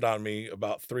dawned on me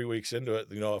about 3 weeks into it,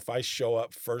 if I show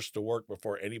up first to work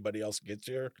before anybody else gets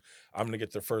here, I'm going to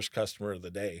get the first customer of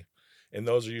the day. And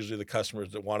those are usually the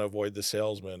customers that want to avoid the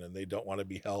salesman and they don't want to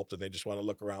be helped and they just want to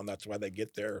look around. That's why they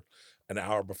get there an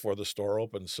hour before the store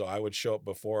opens. So I would show up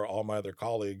before all my other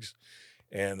colleagues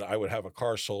and I would have a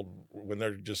car sold when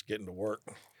they're just getting to work.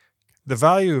 The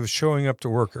value of showing up to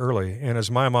work early, and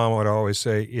as my mom would always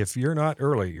say, if you're not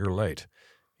early, you're late.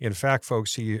 In fact,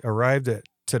 folks, he arrived at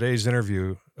today's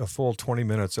interview a full 20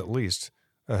 minutes at least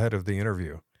ahead of the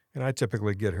interview, and I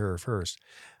typically get here first.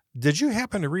 Did you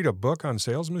happen to read a book on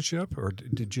salesmanship, or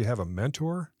did you have a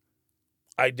mentor?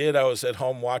 I did. I was at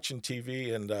home watching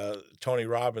TV, and Tony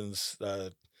Robbins'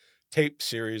 tape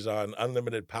series on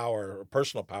unlimited power, or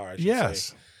personal power, I should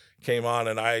say, came on,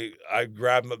 and I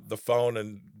grabbed the phone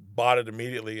and bought it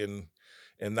immediately,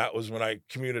 and that was when I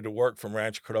commuted to work from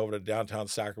Rancho Cordova to downtown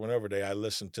Sacramento every day. I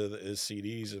listened to his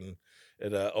CDs, and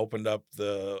it opened up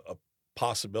the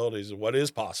possibilities of what is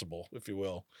possible, if you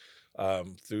will,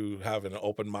 through having an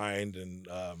open mind and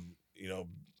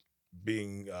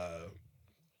being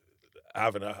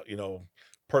having a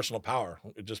personal power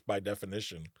just by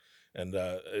definition. And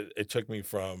it took me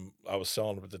from, I was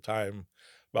selling at the time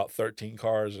about 13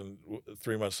 cars, and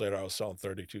 3 months later I was selling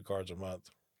 32 cars a month.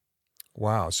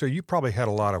 Wow. So you probably had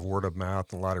a lot of word of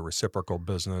mouth, a lot of reciprocal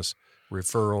business,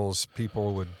 referrals.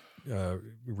 People would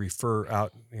refer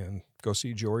out and go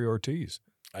see Joey Ortiz.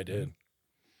 I did.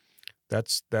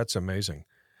 That's amazing.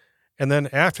 And then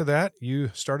after that,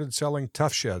 you started selling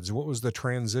tough sheds. What was the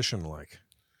transition like?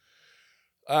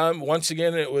 Once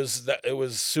again, it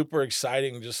was super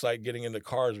exciting, just like getting into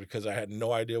cars, because I had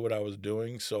no idea what I was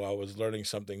doing. So I was learning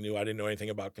something new. I didn't know anything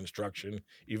about construction,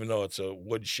 even though it's a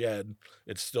wood shed.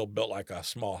 It's still built like a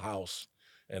small house,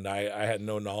 and I had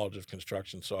no knowledge of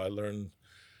construction. So I learned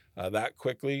that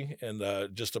quickly,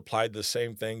 and just applied the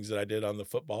same things that I did on the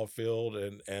football field,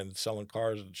 and selling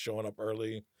cars and showing up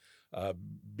early, uh,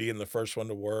 being the first one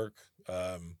to work.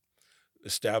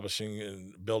 Establishing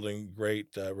and building great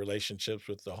relationships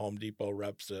with the Home Depot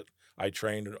reps that I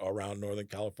trained around Northern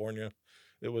California.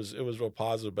 It was real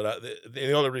positive, but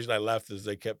the only reason I left is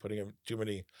they kept putting in too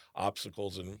many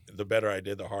obstacles, and the better I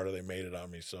did, the harder they made it on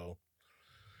me. So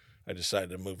I decided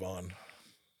to move on.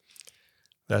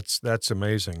 That's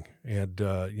amazing. And,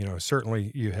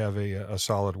 certainly you have a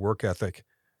solid work ethic.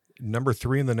 Number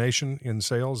 3 in the nation in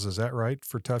sales, is that right,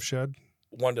 for Tough Shed?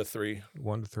 1 to 3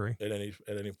 1 to 3? at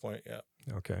any point, yeah.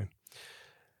 Okay.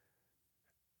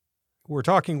 We're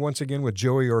talking once again with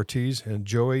Joey Ortiz. And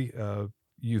Joey,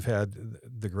 you've had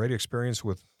the great experience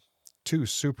with 2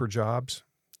 super jobs.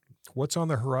 What's on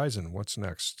the horizon? What's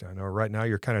next? I know right now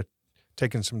you're kind of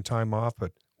taking some time off,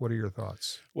 but what are your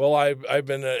thoughts? Well, I've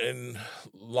been in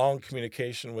long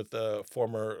communication with the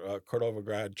former Cordova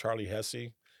grad Charlie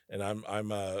Hesse, and I'm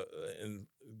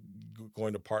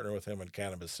going to partner with him in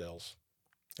cannabis sales.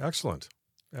 Excellent.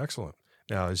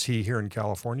 Now, is he here in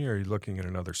California, or are you looking in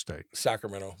another state?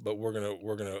 Sacramento, but we're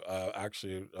gonna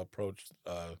actually approach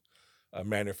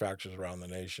manufacturers around the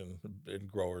nation and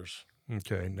growers.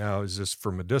 Okay. Now, is this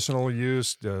for medicinal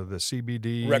use, the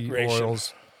CBD Recreation.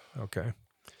 oils? Okay.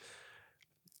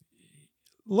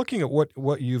 Looking at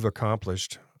what you've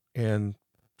accomplished, and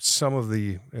some of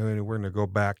we're going to go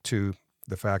back to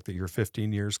the fact that you're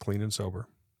 15 years clean and sober.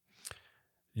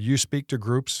 You speak to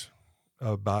groups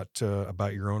about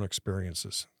your own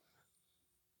experiences.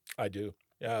 I do.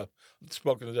 Yeah, I've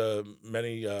spoken to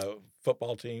many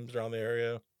football teams around the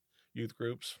area, youth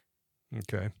groups.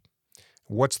 Okay.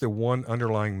 What's the one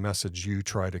underlying message you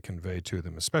try to convey to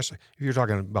them, especially if you're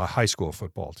talking about high school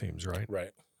football teams, right?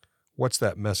 Right. What's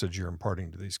that message you're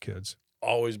imparting to these kids?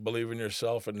 Always believe in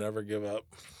yourself and never give up.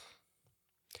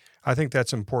 I think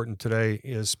that's important today,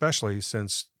 especially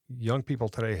since young people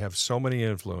today have so many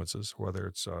influences, whether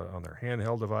it's on their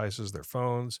handheld devices, their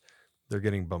phones. They're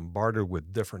getting bombarded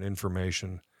with different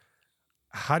information.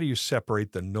 How do you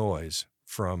separate the noise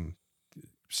from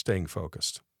staying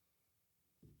focused?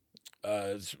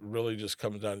 It's really just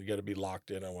comes down, you got to be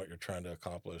locked in on what you're trying to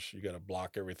accomplish. You got to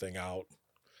block everything out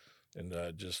and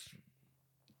just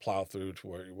plow through to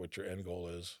what your end goal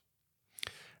is.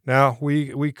 Now,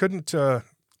 we couldn't,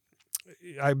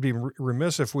 I'd be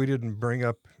remiss if we didn't bring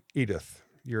up Edith,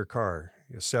 your car,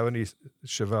 a 70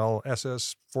 Chevelle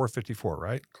SS 454,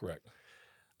 right? Correct.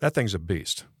 That thing's a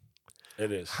beast.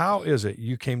 It is. How is it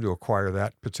you came to acquire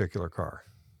that particular car?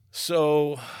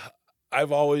 So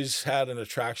I've always had an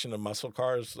attraction to muscle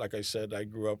cars. Like I said, I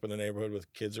grew up in a neighborhood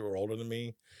with kids that were older than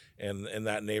me. And in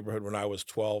that neighborhood, when I was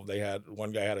 12,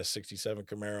 one guy had a 67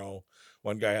 Camaro,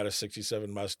 one guy had a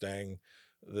 67 Mustang.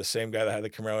 The same guy that had the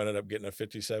Camaro ended up getting a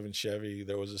 57 Chevy.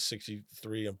 There was a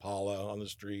 63 Impala on the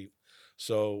street.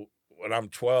 So when I'm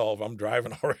 12, I'm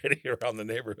driving already around the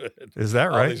neighborhood. Is that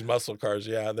right? All these muscle cars,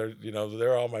 yeah,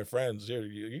 they're all my friends. Here,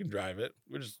 you can drive it.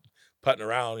 We're just putting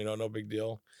around, no big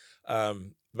deal.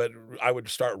 But I would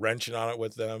start wrenching on it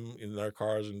with them in their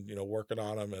cars and working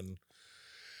on them, and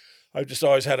I've just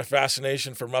always had a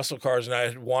fascination for muscle cars, and I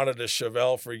had wanted a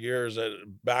Chevelle for years.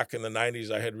 Back in the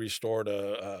 90s, I had restored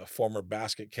a former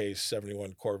basket case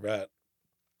 71 Corvette,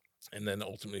 and then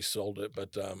ultimately sold it.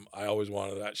 But I always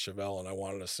wanted that Chevelle, and I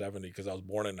wanted a 70 because I was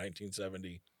born in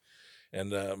 1970.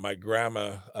 And my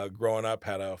grandma, growing up,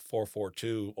 had a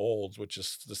 442 Olds, which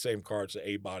is the same car. It's an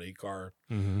A-body car.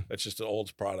 Mm-hmm. It's just an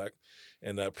Olds product.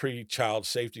 And pre-child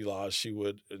safety laws,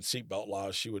 and seatbelt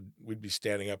laws, we'd be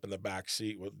standing up in the back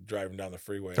seat driving down the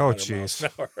freeway. Oh, jeez.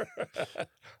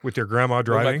 With your grandma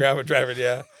driving? With my grandma driving,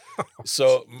 yeah.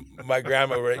 So my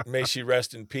grandma, may she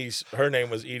rest in peace, her name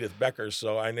was Edith Becker,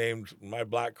 so I named my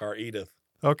black car Edith.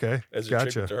 Okay, as a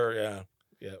gotcha. tribute to her,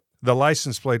 yeah. The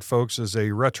license plate, folks, is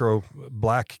a retro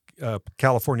black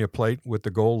California plate with the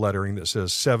gold lettering that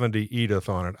says 70 Edith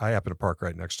on it. I happen to park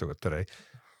right next to it today,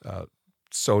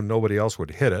 so nobody else would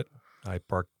hit it. I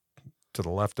parked to the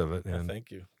left of it. And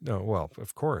thank you. No, well,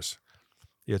 of course.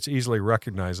 It's easily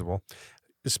recognizable.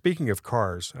 Speaking of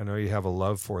cars, I know you have a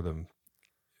love for them.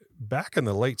 Back in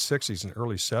the late 60s and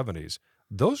early 70s,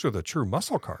 those were the true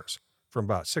muscle cars, from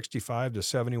about 65 to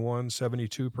 71,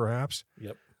 72 perhaps.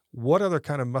 Yep. What other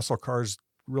kind of muscle cars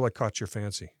really caught your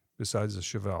fancy besides the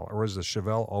Chevelle, or was the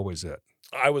Chevelle always it?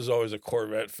 I was always a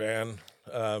Corvette fan.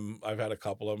 I've had a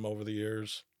couple of them over the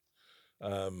years.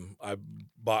 I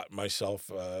bought myself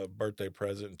a birthday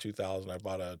present in 2000. I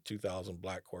bought a 2000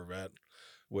 black Corvette,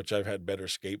 which I've had better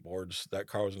skateboards. That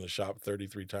car was in the shop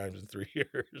 33 times in 3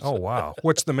 years. Oh, wow.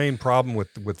 What's the main problem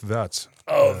with vets?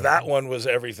 Oh, that one was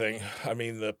everything. I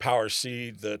mean, the power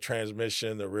seat, the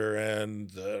transmission, the rear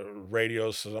end, the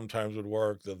radio sometimes would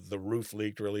work. The roof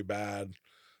leaked really bad.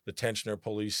 The tensioner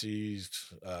pulley seized.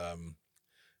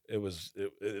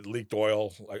 It leaked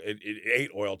oil. Like it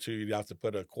ate oil too. You'd have to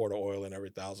put a quart of oil in every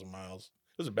 1,000 miles.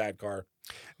 It was a bad car.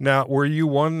 Now, were you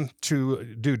one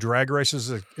to do drag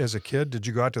races as a kid? Did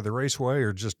you go out to the raceway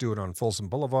or just do it on Folsom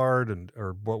Boulevard?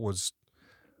 Or what was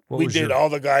we did all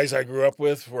the guys I grew up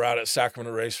with were out at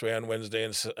Sacramento Raceway on Wednesday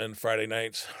and Friday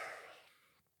nights.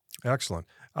 Excellent.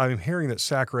 I'm hearing that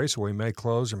Sac Raceway may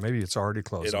close, or maybe it's already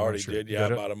closed. It already did, yeah,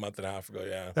 about a month and a half ago,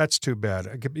 yeah. That's too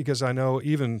bad, because I know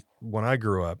even when I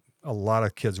grew up, a lot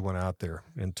of kids went out there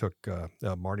and took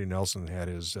Marty Nelson had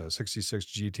his 66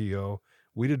 GTO.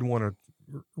 We didn't want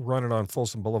to run it on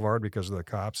Folsom Boulevard because of the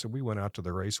cops, so we went out to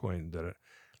the raceway and did it.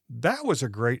 That was a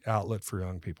great outlet for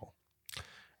young people.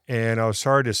 And I was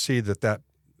sorry to see that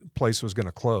place was going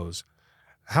to close.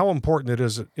 How important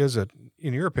is it,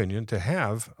 in your opinion, to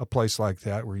have a place like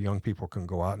that where young people can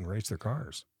go out and race their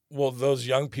cars? Well, those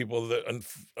young people, that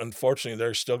unfortunately,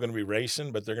 they're still going to be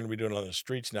racing, but they're going to be doing it on the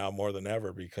streets now more than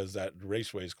ever because that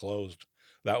raceway is closed.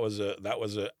 That was a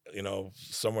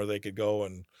somewhere they could go,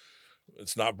 and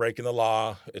it's not breaking the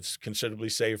law. It's considerably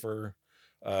safer.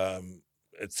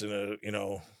 It's in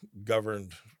a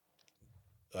governed.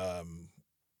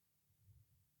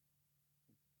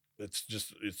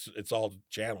 It's all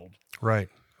channeled. Right.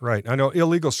 I know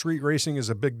illegal street racing is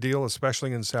a big deal,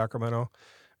 especially in Sacramento,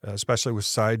 especially with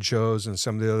sideshows and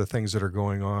some of the other things that are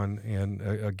going on. And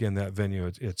again, that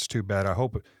venue, it's too bad. I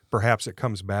hope perhaps it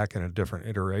comes back in a different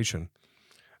iteration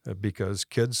because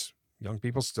young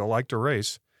people still like to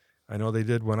race. I know they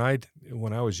did when I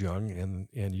was young,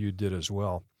 and you did as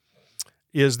well.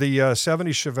 Is the 70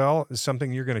 Chevelle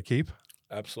something you're going to keep?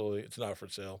 Absolutely. It's not for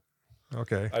sale.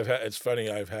 Okay. It's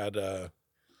funny. I've had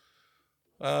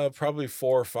probably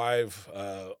 4 or 5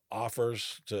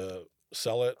 offers to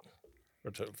sell it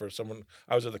for someone.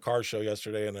 I was at the car show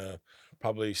yesterday, and a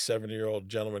probably 70-year-old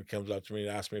gentleman comes up to me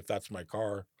and asks me if that's my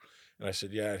car. And I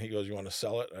said, yeah. And he goes, you want to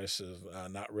sell it? I said,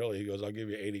 not really. He goes, I'll give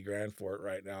you $80,000 for it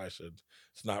right now. I said,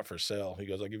 it's not for sale. He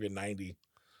goes, I'll give you 90.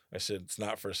 I said, it's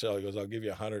not for sale. He goes, I'll give you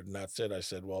 100, and that's it. I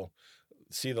said, well,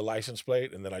 see the license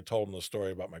plate? And then I told him the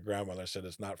story about my grandmother. I said,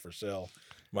 it's not for sale.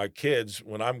 My kids,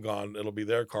 when I'm gone, it'll be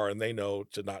their car, and they know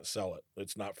to not sell it.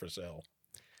 It's not for sale.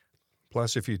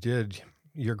 Plus, if you did,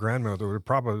 your grandmother would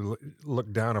probably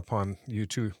look down upon you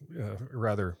too.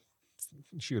 Rather,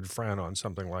 she would frown on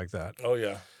something like that. Oh,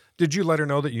 yeah. Did you let her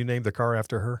know that you named the car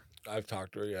after her? I've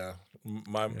talked to her, yeah.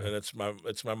 And it's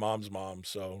my mom's mom,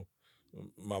 so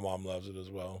my mom loves it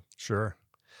as well. Sure.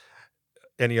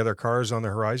 Any other cars on the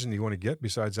horizon you want to get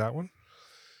besides that one?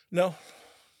 No.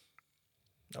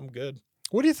 I'm good.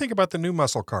 What do you think about the new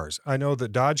muscle cars? I know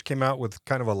that Dodge came out with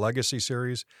kind of a legacy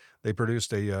series. They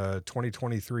produced a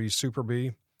 2023 Super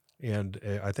Bee and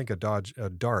I think a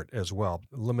Dart as well,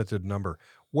 limited number.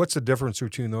 What's the difference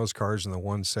between those cars and the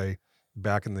ones, say,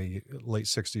 back in the late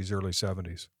 60s, early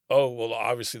 70s? Oh, well,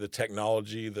 obviously the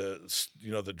technology,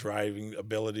 the driving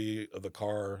ability of the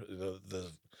car,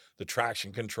 the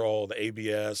traction control, the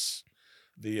ABS,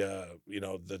 the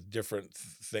different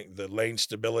thing, the lane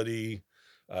stability,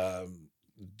 the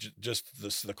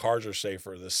cars are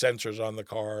safer, the sensors on the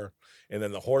car, and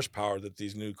then the horsepower that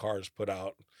these new cars put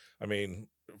out. I mean,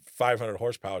 500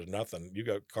 horsepower is nothing. You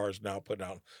got cars now putting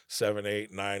out 7,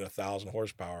 8, 9, 1,000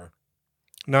 horsepower.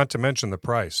 Not to mention the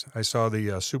price. I saw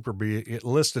the Super Bee, it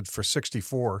listed for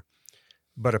 $64,000,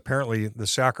 but apparently the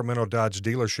Sacramento Dodge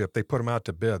dealership, they put them out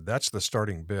to bid. That's the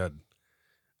starting bid.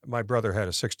 My brother had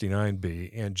a 69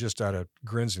 B, and just out of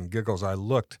grins and giggles, I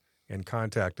looked and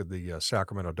contacted the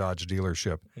Sacramento Dodge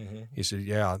dealership. Mm-hmm. He said,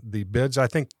 yeah, the bids, I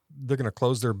think they're going to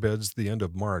close their bids the end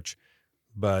of March,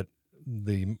 but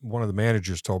one of the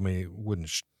managers told me it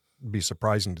wouldn't be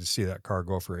surprising to see that car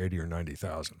go for $80,000 or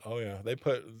 $90,000. Oh yeah,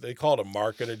 they call it a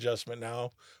market adjustment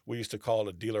now. We used to call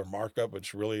it a dealer markup,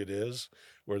 which really it is,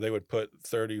 where they would put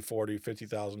 $30,000, $40,000,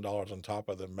 $50,000 on top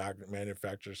of the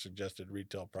manufacturer's suggested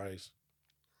retail price.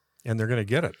 And they're going to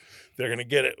get it. They're going to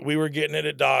get it. We were getting it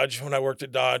at Dodge when I worked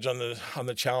at Dodge on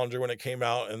the Challenger when it came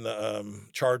out, and the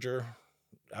Charger.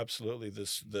 Absolutely,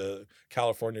 the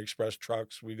California Express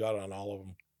trucks, we got it on all of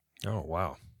them. Oh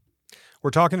wow. We're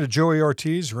talking to Joey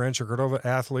Ortiz, Rancho Cordova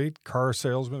athlete, car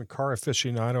salesman, car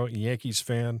aficionado, Yankees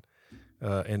fan,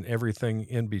 and everything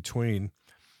in between.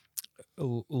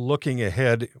 Looking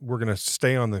ahead, we're going to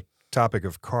stay on the topic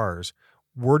of cars.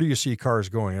 Where do you see cars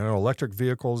going? I know electric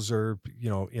vehicles are,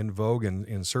 in vogue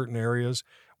in certain areas.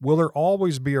 Will there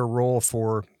always be a role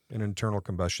for an internal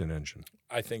combustion engine?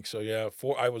 I think so, yeah.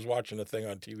 I was watching a thing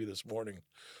on TV this morning.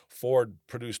 Ford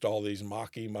produced all these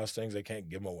Mach-E Mustangs. They can't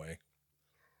give them away.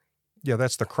 Yeah,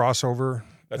 that's the crossover.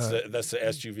 That's the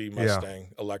SUV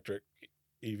Mustang electric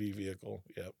EV vehicle.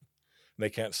 Yep. And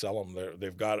they can't sell them.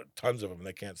 They've got tons of them.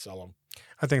 They can't sell them.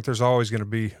 I think there's always going to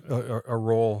be a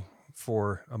role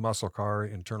for a muscle car,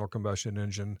 internal combustion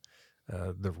engine,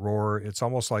 the roar. It's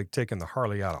almost like taking the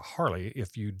Harley out of Harley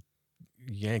if you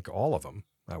yank all of them,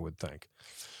 I would think.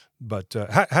 But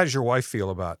how does your wife feel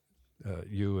about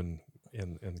you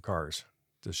and cars?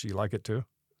 Does she like it too?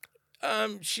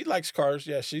 She likes cars.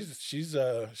 Yeah, she's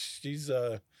got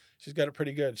it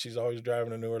pretty good. She's always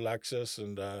driving a newer Lexus,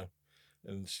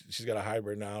 and she's got a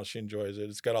hybrid now. She enjoys it.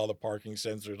 It's got all the parking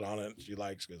sensors on it. She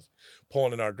likes, because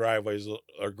pulling in our driveways,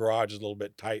 our garage is a little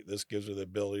bit tight. This gives her the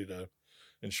ability to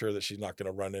ensure that she's not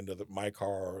going to run into my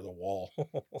car or the wall.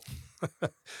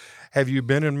 Have you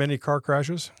been in many car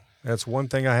crashes? That's one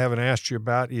thing I haven't asked you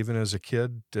about, even as a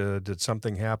kid. Did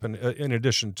something happen in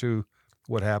addition to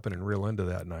what happened in Rio Linda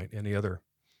that night? Any other?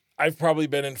 I've probably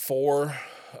been in 4.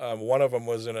 One of them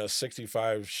was in a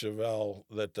 65 Chevelle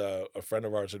that a friend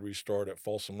of ours had restored at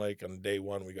Folsom Lake. On day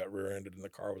 1, we got rear-ended and the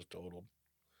car was totaled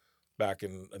back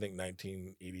in, I think,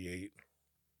 1988.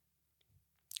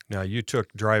 Now, you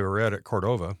took driver ed at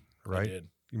Cordova, right? I did.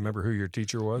 You remember who your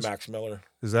teacher was? Max Miller.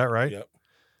 Is that right? Yep.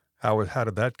 How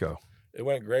did that go? It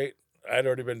went great. I'd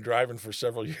already been driving for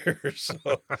several years.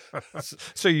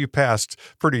 So you passed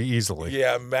pretty easily.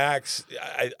 Yeah, Max,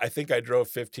 I think I drove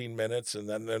 15 minutes, and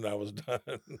then I was done.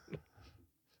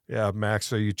 Yeah, Max,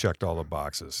 so you checked all the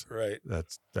boxes. Right.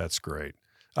 That's great.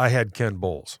 I had Ken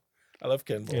Bowles. I love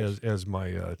Ken Bowles. As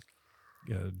my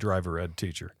driver ed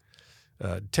teacher.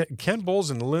 Ken Bowles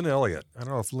and Lynn Elliott. I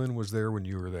don't know if Lynn was there when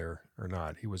you were there or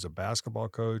not. He was a basketball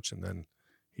coach, and then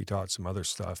he taught some other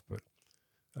stuff, but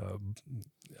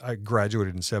I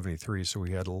graduated in 73, so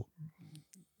we had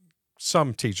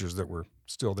some teachers that were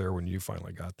still there when you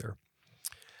finally got there.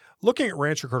 Looking at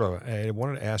Rancho Cordova, I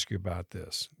wanted to ask you about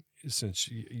this. Since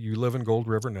you live in Gold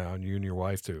River now, and you and your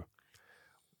wife too,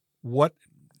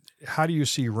 how do you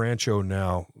see Rancho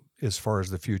now as far as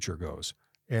the future goes?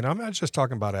 And I'm not just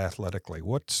talking about athletically.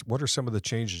 What are some of the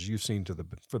changes you've seen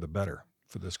for the better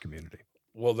for this community?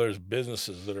 Well, there's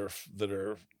businesses that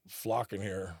are flocking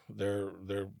here.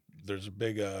 There's a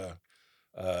big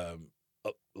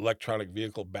electronic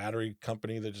vehicle battery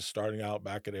company that's just starting out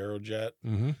back at Aerojet.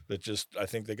 Mm-hmm. I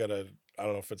think they got I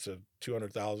don't know if it's a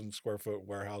 200,000 square foot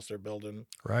warehouse they're building.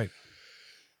 Right.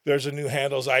 There's a new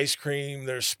Handel's ice cream.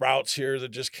 There's Sprouts here that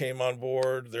just came on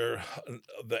board. The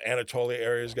Anatolia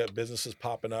area's got businesses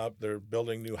popping up. They're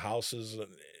building new houses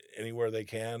anywhere they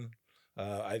can.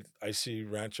 I see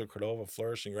Rancho Cordova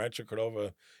flourishing. Rancho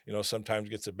Cordova, sometimes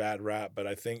gets a bad rap, but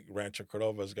I think Rancho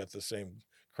Cordova's got the same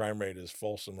crime rate as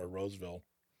Folsom or Roseville.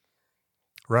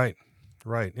 Right.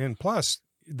 And plus,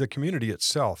 the community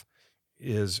itself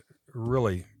is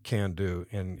really can do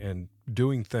and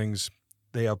doing things.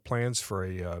 They have plans for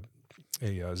a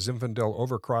Zinfandel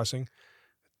overcrossing.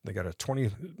 They got a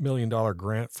 $20 million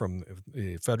grant from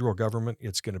the federal government.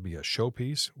 It's going to be a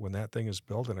showpiece when that thing is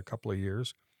built in a couple of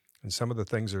years. And some of the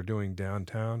things they're doing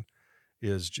downtown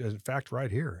is, in fact,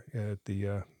 right here at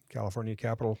the California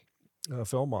Capitol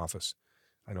Film Office.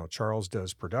 I know Charles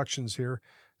does productions here.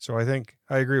 So I think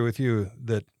I agree with you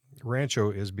that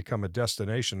Rancho has become a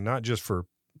destination, not just for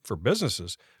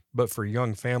businesses, but for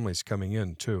young families coming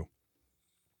in too.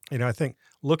 And I think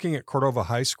looking at Cordova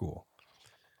High School,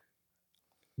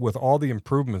 with all the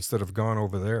improvements that have gone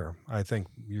over there, I think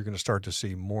you're going to start to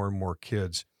see more and more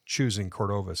kids choosing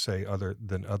Cordova, say, other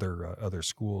than other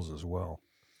schools as well.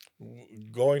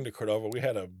 Going to Cordova, we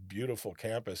had a beautiful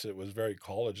campus. It was very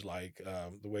college-like,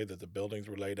 the way that the buildings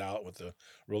were laid out with the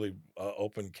really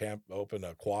open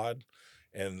quad.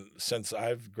 And since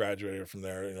I've graduated from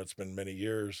there, it's been many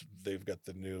years. They've got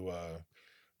the new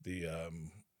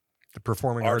the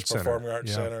Performing Arts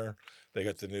Center. They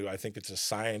got the new, I think it's a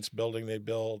science building they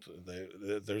built.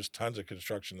 There's tons of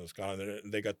construction that's gone there.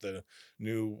 They got the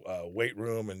new weight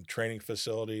room and training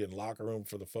facility and locker room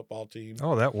for the football team.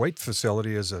 Oh, that weight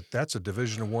facility that's a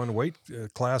Division I weight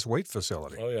class weight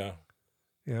facility. Oh, yeah.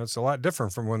 It's a lot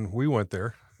different from when we went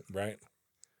there. Right.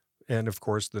 And, of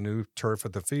course, the new turf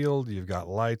at the field. You've got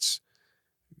lights.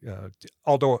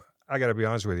 Although, I got to be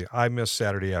honest with you, I miss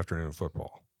Saturday afternoon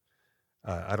football.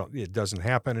 It doesn't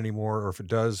happen anymore, or if it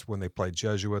does, when they play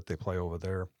Jesuit, they play over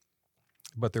there.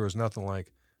 But there was nothing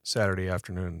like Saturday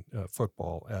afternoon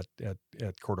football at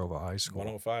Cordova High School.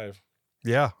 105.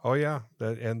 Yeah. Oh, yeah.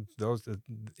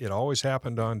 It always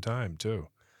happened on time too,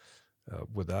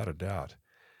 without a doubt.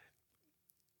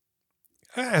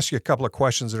 I ask you a couple of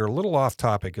questions that are a little off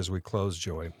topic as we close,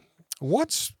 Joey.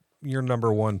 What's your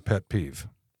number one pet peeve?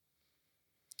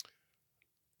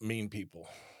 Mean people.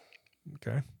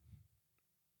 Okay.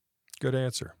 Good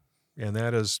answer. And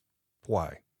that is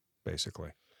why,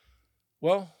 basically.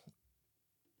 Well,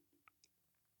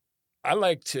 I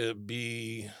like to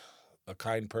be a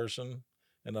kind person,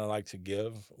 and I like to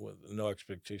give with no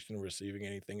expectation of receiving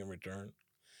anything in return.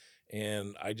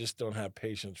 And I just don't have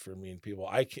patience for mean people.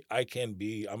 Like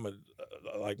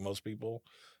most people,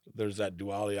 there's that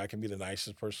duality. I can be the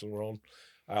nicest person in the world.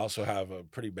 I also have a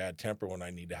pretty bad temper when I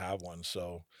need to have one.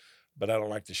 So, but I don't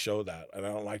like to show that, and I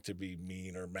don't like to be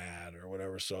mean or mad or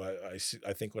whatever. So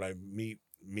I think when I meet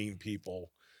mean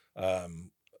people,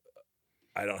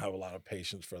 I don't have a lot of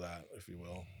patience for that, if you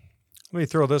will. Let me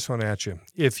throw this one at you.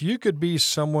 If you could be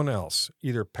someone else,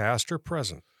 either past or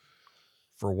present,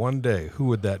 for one day, who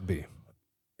would that be?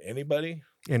 Anybody?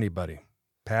 Anybody,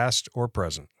 past or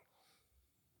present.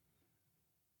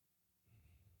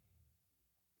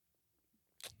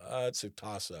 It's a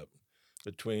toss-up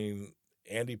between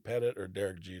Andy Pettitte or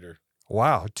Derek Jeter.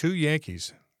 Wow, two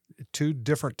Yankees, two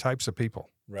different types of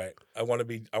people. Right. I want to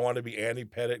be Andy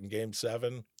Pettitte in Game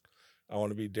 7. I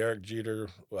want to be Derek Jeter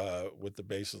with the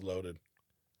bases loaded.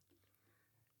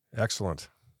 Excellent.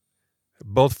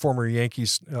 Both former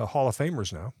Yankees Hall of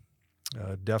Famers now,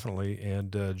 definitely.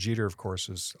 And Jeter, of course,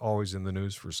 is always in the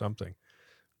news for something.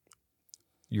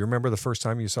 You remember the first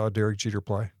time you saw Derek Jeter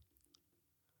play?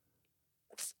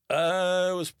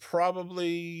 It was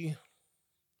probably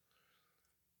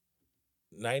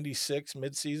 96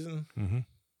 midseason. Mm-hmm.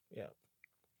 Yeah.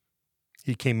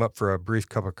 He came up for a brief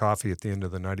cup of coffee at the end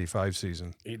of the 95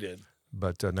 season. He did.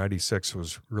 But 96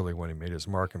 was really when he made his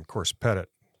mark. And, of course, Pettitte,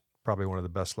 probably one of the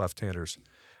best left-handers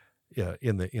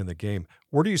in the game.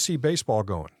 Where do you see baseball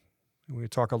going? We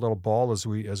talk a little ball as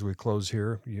we close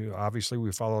here. Obviously,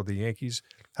 we follow the Yankees.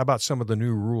 How about some of the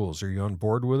new rules? Are you on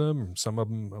board with them? Some of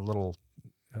them a little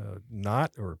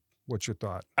not, or what's your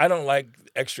thought? I don't like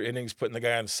extra innings putting the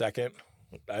guy on second.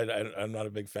 I'm not a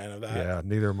big fan of that. Yeah,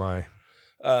 neither am I.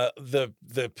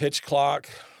 The pitch clock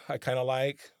I kind of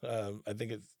like. I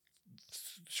think it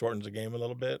shortens the game a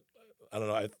little bit. I don't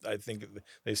know. I think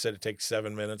they said it takes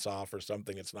 7 minutes off or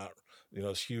something. It's not,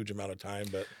 a huge amount of time,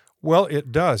 but. Well,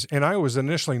 it does. And I was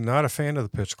initially not a fan of the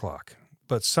pitch clock,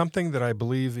 but something that I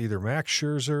believe either Max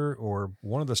Scherzer or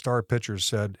one of the star pitchers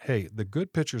said, hey, the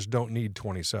good pitchers don't need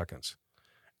 20 seconds.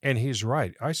 And he's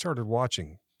right. I started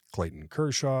watching Clayton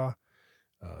Kershaw,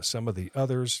 some of the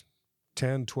others,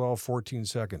 10, 12, 14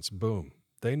 seconds, boom.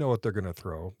 They know what they're going to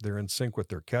throw. They're in sync with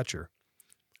their catcher.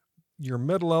 Your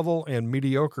mid-level and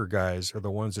mediocre guys are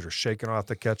the ones that are shaking off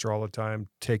the catcher all the time,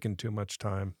 taking too much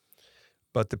time.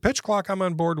 But the pitch clock I'm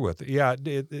on board with. Yeah,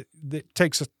 it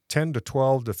takes 10 to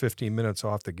 12 to 15 minutes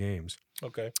off the games.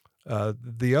 Okay.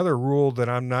 The other rule that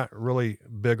I'm not really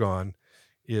big on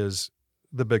is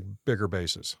the bigger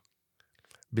bases,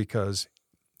 because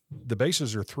the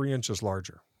bases are 3 inches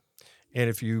larger. And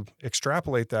if you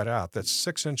extrapolate that out, that's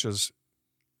 6 inches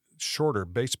shorter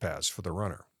base paths for the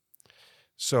runner.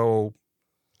 So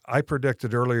I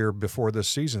predicted earlier before this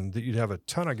season that you'd have a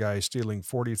ton of guys stealing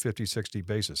 40, 50, 60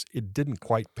 bases. It didn't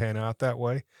quite pan out that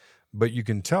way, but you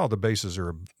can tell the bases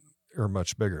are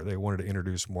much bigger. They wanted to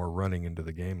introduce more running into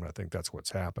the game, and I think that's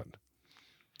what's happened.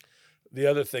 The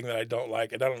other thing that I don't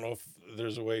like, and I don't know if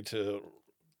there's a way to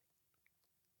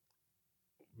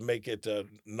make it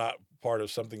not part of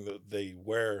something that they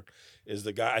wear, is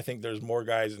the guy. I think there's more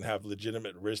guys that have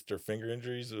legitimate wrist or finger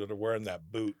injuries that are wearing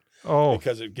that boot. Oh,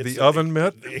 because it gets the oven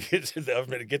mitt?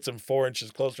 It gets them 4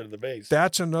 inches closer to the base.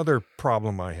 That's another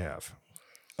problem I have.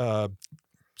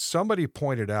 Somebody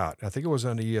pointed out, I think it was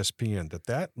on ESPN,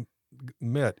 that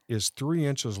mitt is 3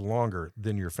 inches longer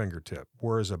than your fingertip,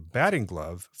 whereas a batting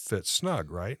glove fits snug,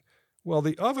 right? Well,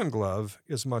 the oven glove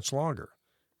is much longer.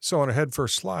 So on a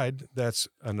head-first slide, that's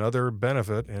another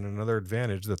benefit and another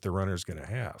advantage that the runner's going to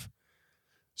have.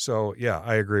 So, yeah,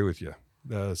 I agree with you.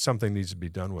 Something needs to be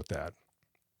done with that.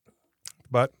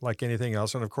 But like anything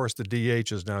else, and of course the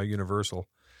DH is now universal.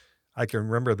 I can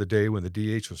remember the day when the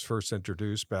DH was first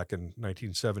introduced back in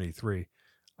 1973.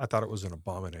 I thought it was an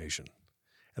abomination.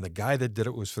 And the guy that did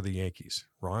it was for the Yankees,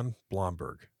 Ron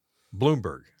Bloomberg,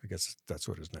 I guess that's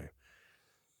what his name.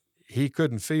 He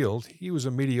couldn't field. He was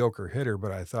a mediocre hitter,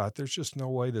 but I thought there's just no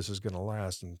way this is going to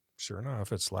last. And sure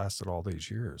enough, it's lasted all these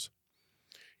years.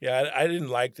 Yeah, I didn't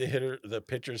like the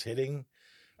pitchers hitting.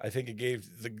 I think it gave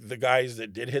the guys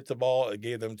that did hit the ball, it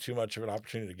gave them too much of an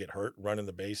opportunity to get hurt running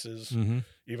the bases. Mm-hmm.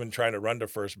 Even trying to run to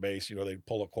first base, they'd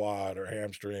pull a quad or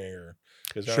hamstring or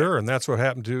Sure, and that's what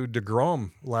happened to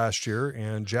DeGrom last year,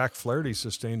 and Jack Flaherty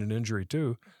sustained an injury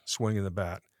too, swinging the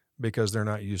bat, because they're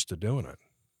not used to doing it.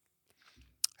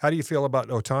 How do you feel about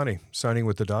Ohtani signing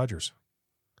with the Dodgers?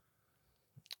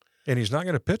 And he's not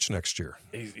going to pitch next year.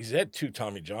 He's had 2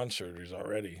 Tommy John surgeries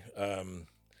already.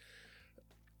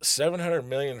 $700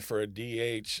 million for a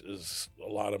DH is a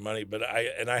lot of money, but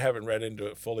I haven't read into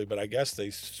it fully, but I guess they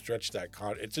stretched that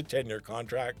it's a 10-year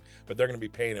contract, but they're going to be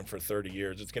paying him for 30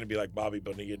 years. It's going to be like Bobby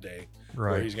Bonilla Day,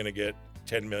 right, where he's going to get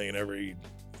 $10 million every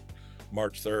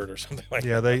March 3rd or something like that.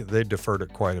 Yeah, they deferred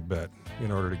it quite a bit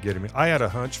in order to get him. I had a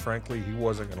hunch, frankly, he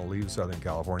wasn't going to leave Southern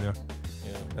California.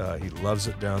 Yeah. He loves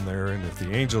it down there, and if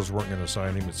the Angels weren't going to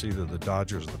sign him, it's either the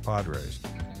Dodgers or the Padres.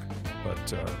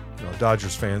 But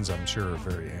Dodgers fans, I'm sure, are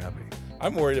very happy.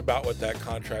 I'm worried about what that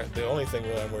contract. The only thing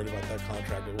really I'm worried about that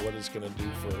contract is what it's going to do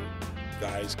for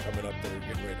guys coming up that are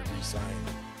getting ready to re-sign.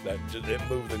 That it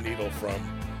moved the needle from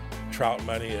Trout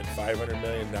money at $500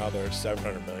 million. Now they're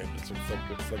 $700 million. It's a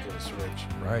flick of a switch.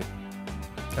 Right.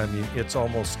 I mean, it's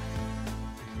almost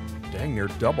dang near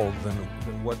double than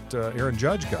what Aaron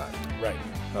Judge got. Right.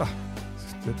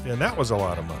 And that was a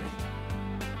lot of money.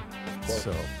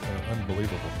 So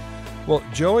unbelievable. Well,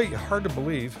 Joey, hard to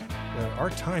believe,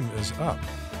 our time is up,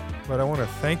 but I want to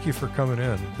thank you for coming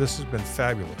in. This has been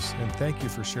fabulous, and thank you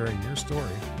for sharing your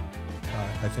story.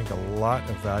 I think a lot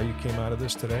of value came out of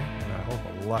this today, and I hope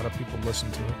a lot of people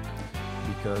listen to it,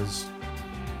 because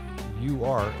you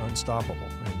are unstoppable,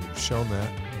 and you've shown that,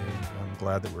 and I'm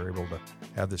glad that we're able to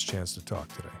have this chance to talk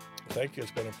today. Thank you.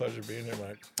 It's been a pleasure being here,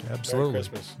 Mike. Absolutely. Merry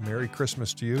Christmas. Merry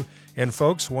Christmas to you. And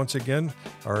folks, once again,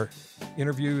 our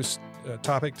interview's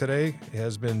topic today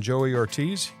has been Joey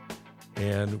Ortiz,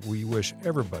 and we wish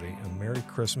everybody a Merry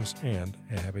Christmas and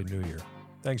a Happy New Year.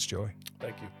 Thanks, Joey.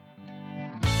 Thank you.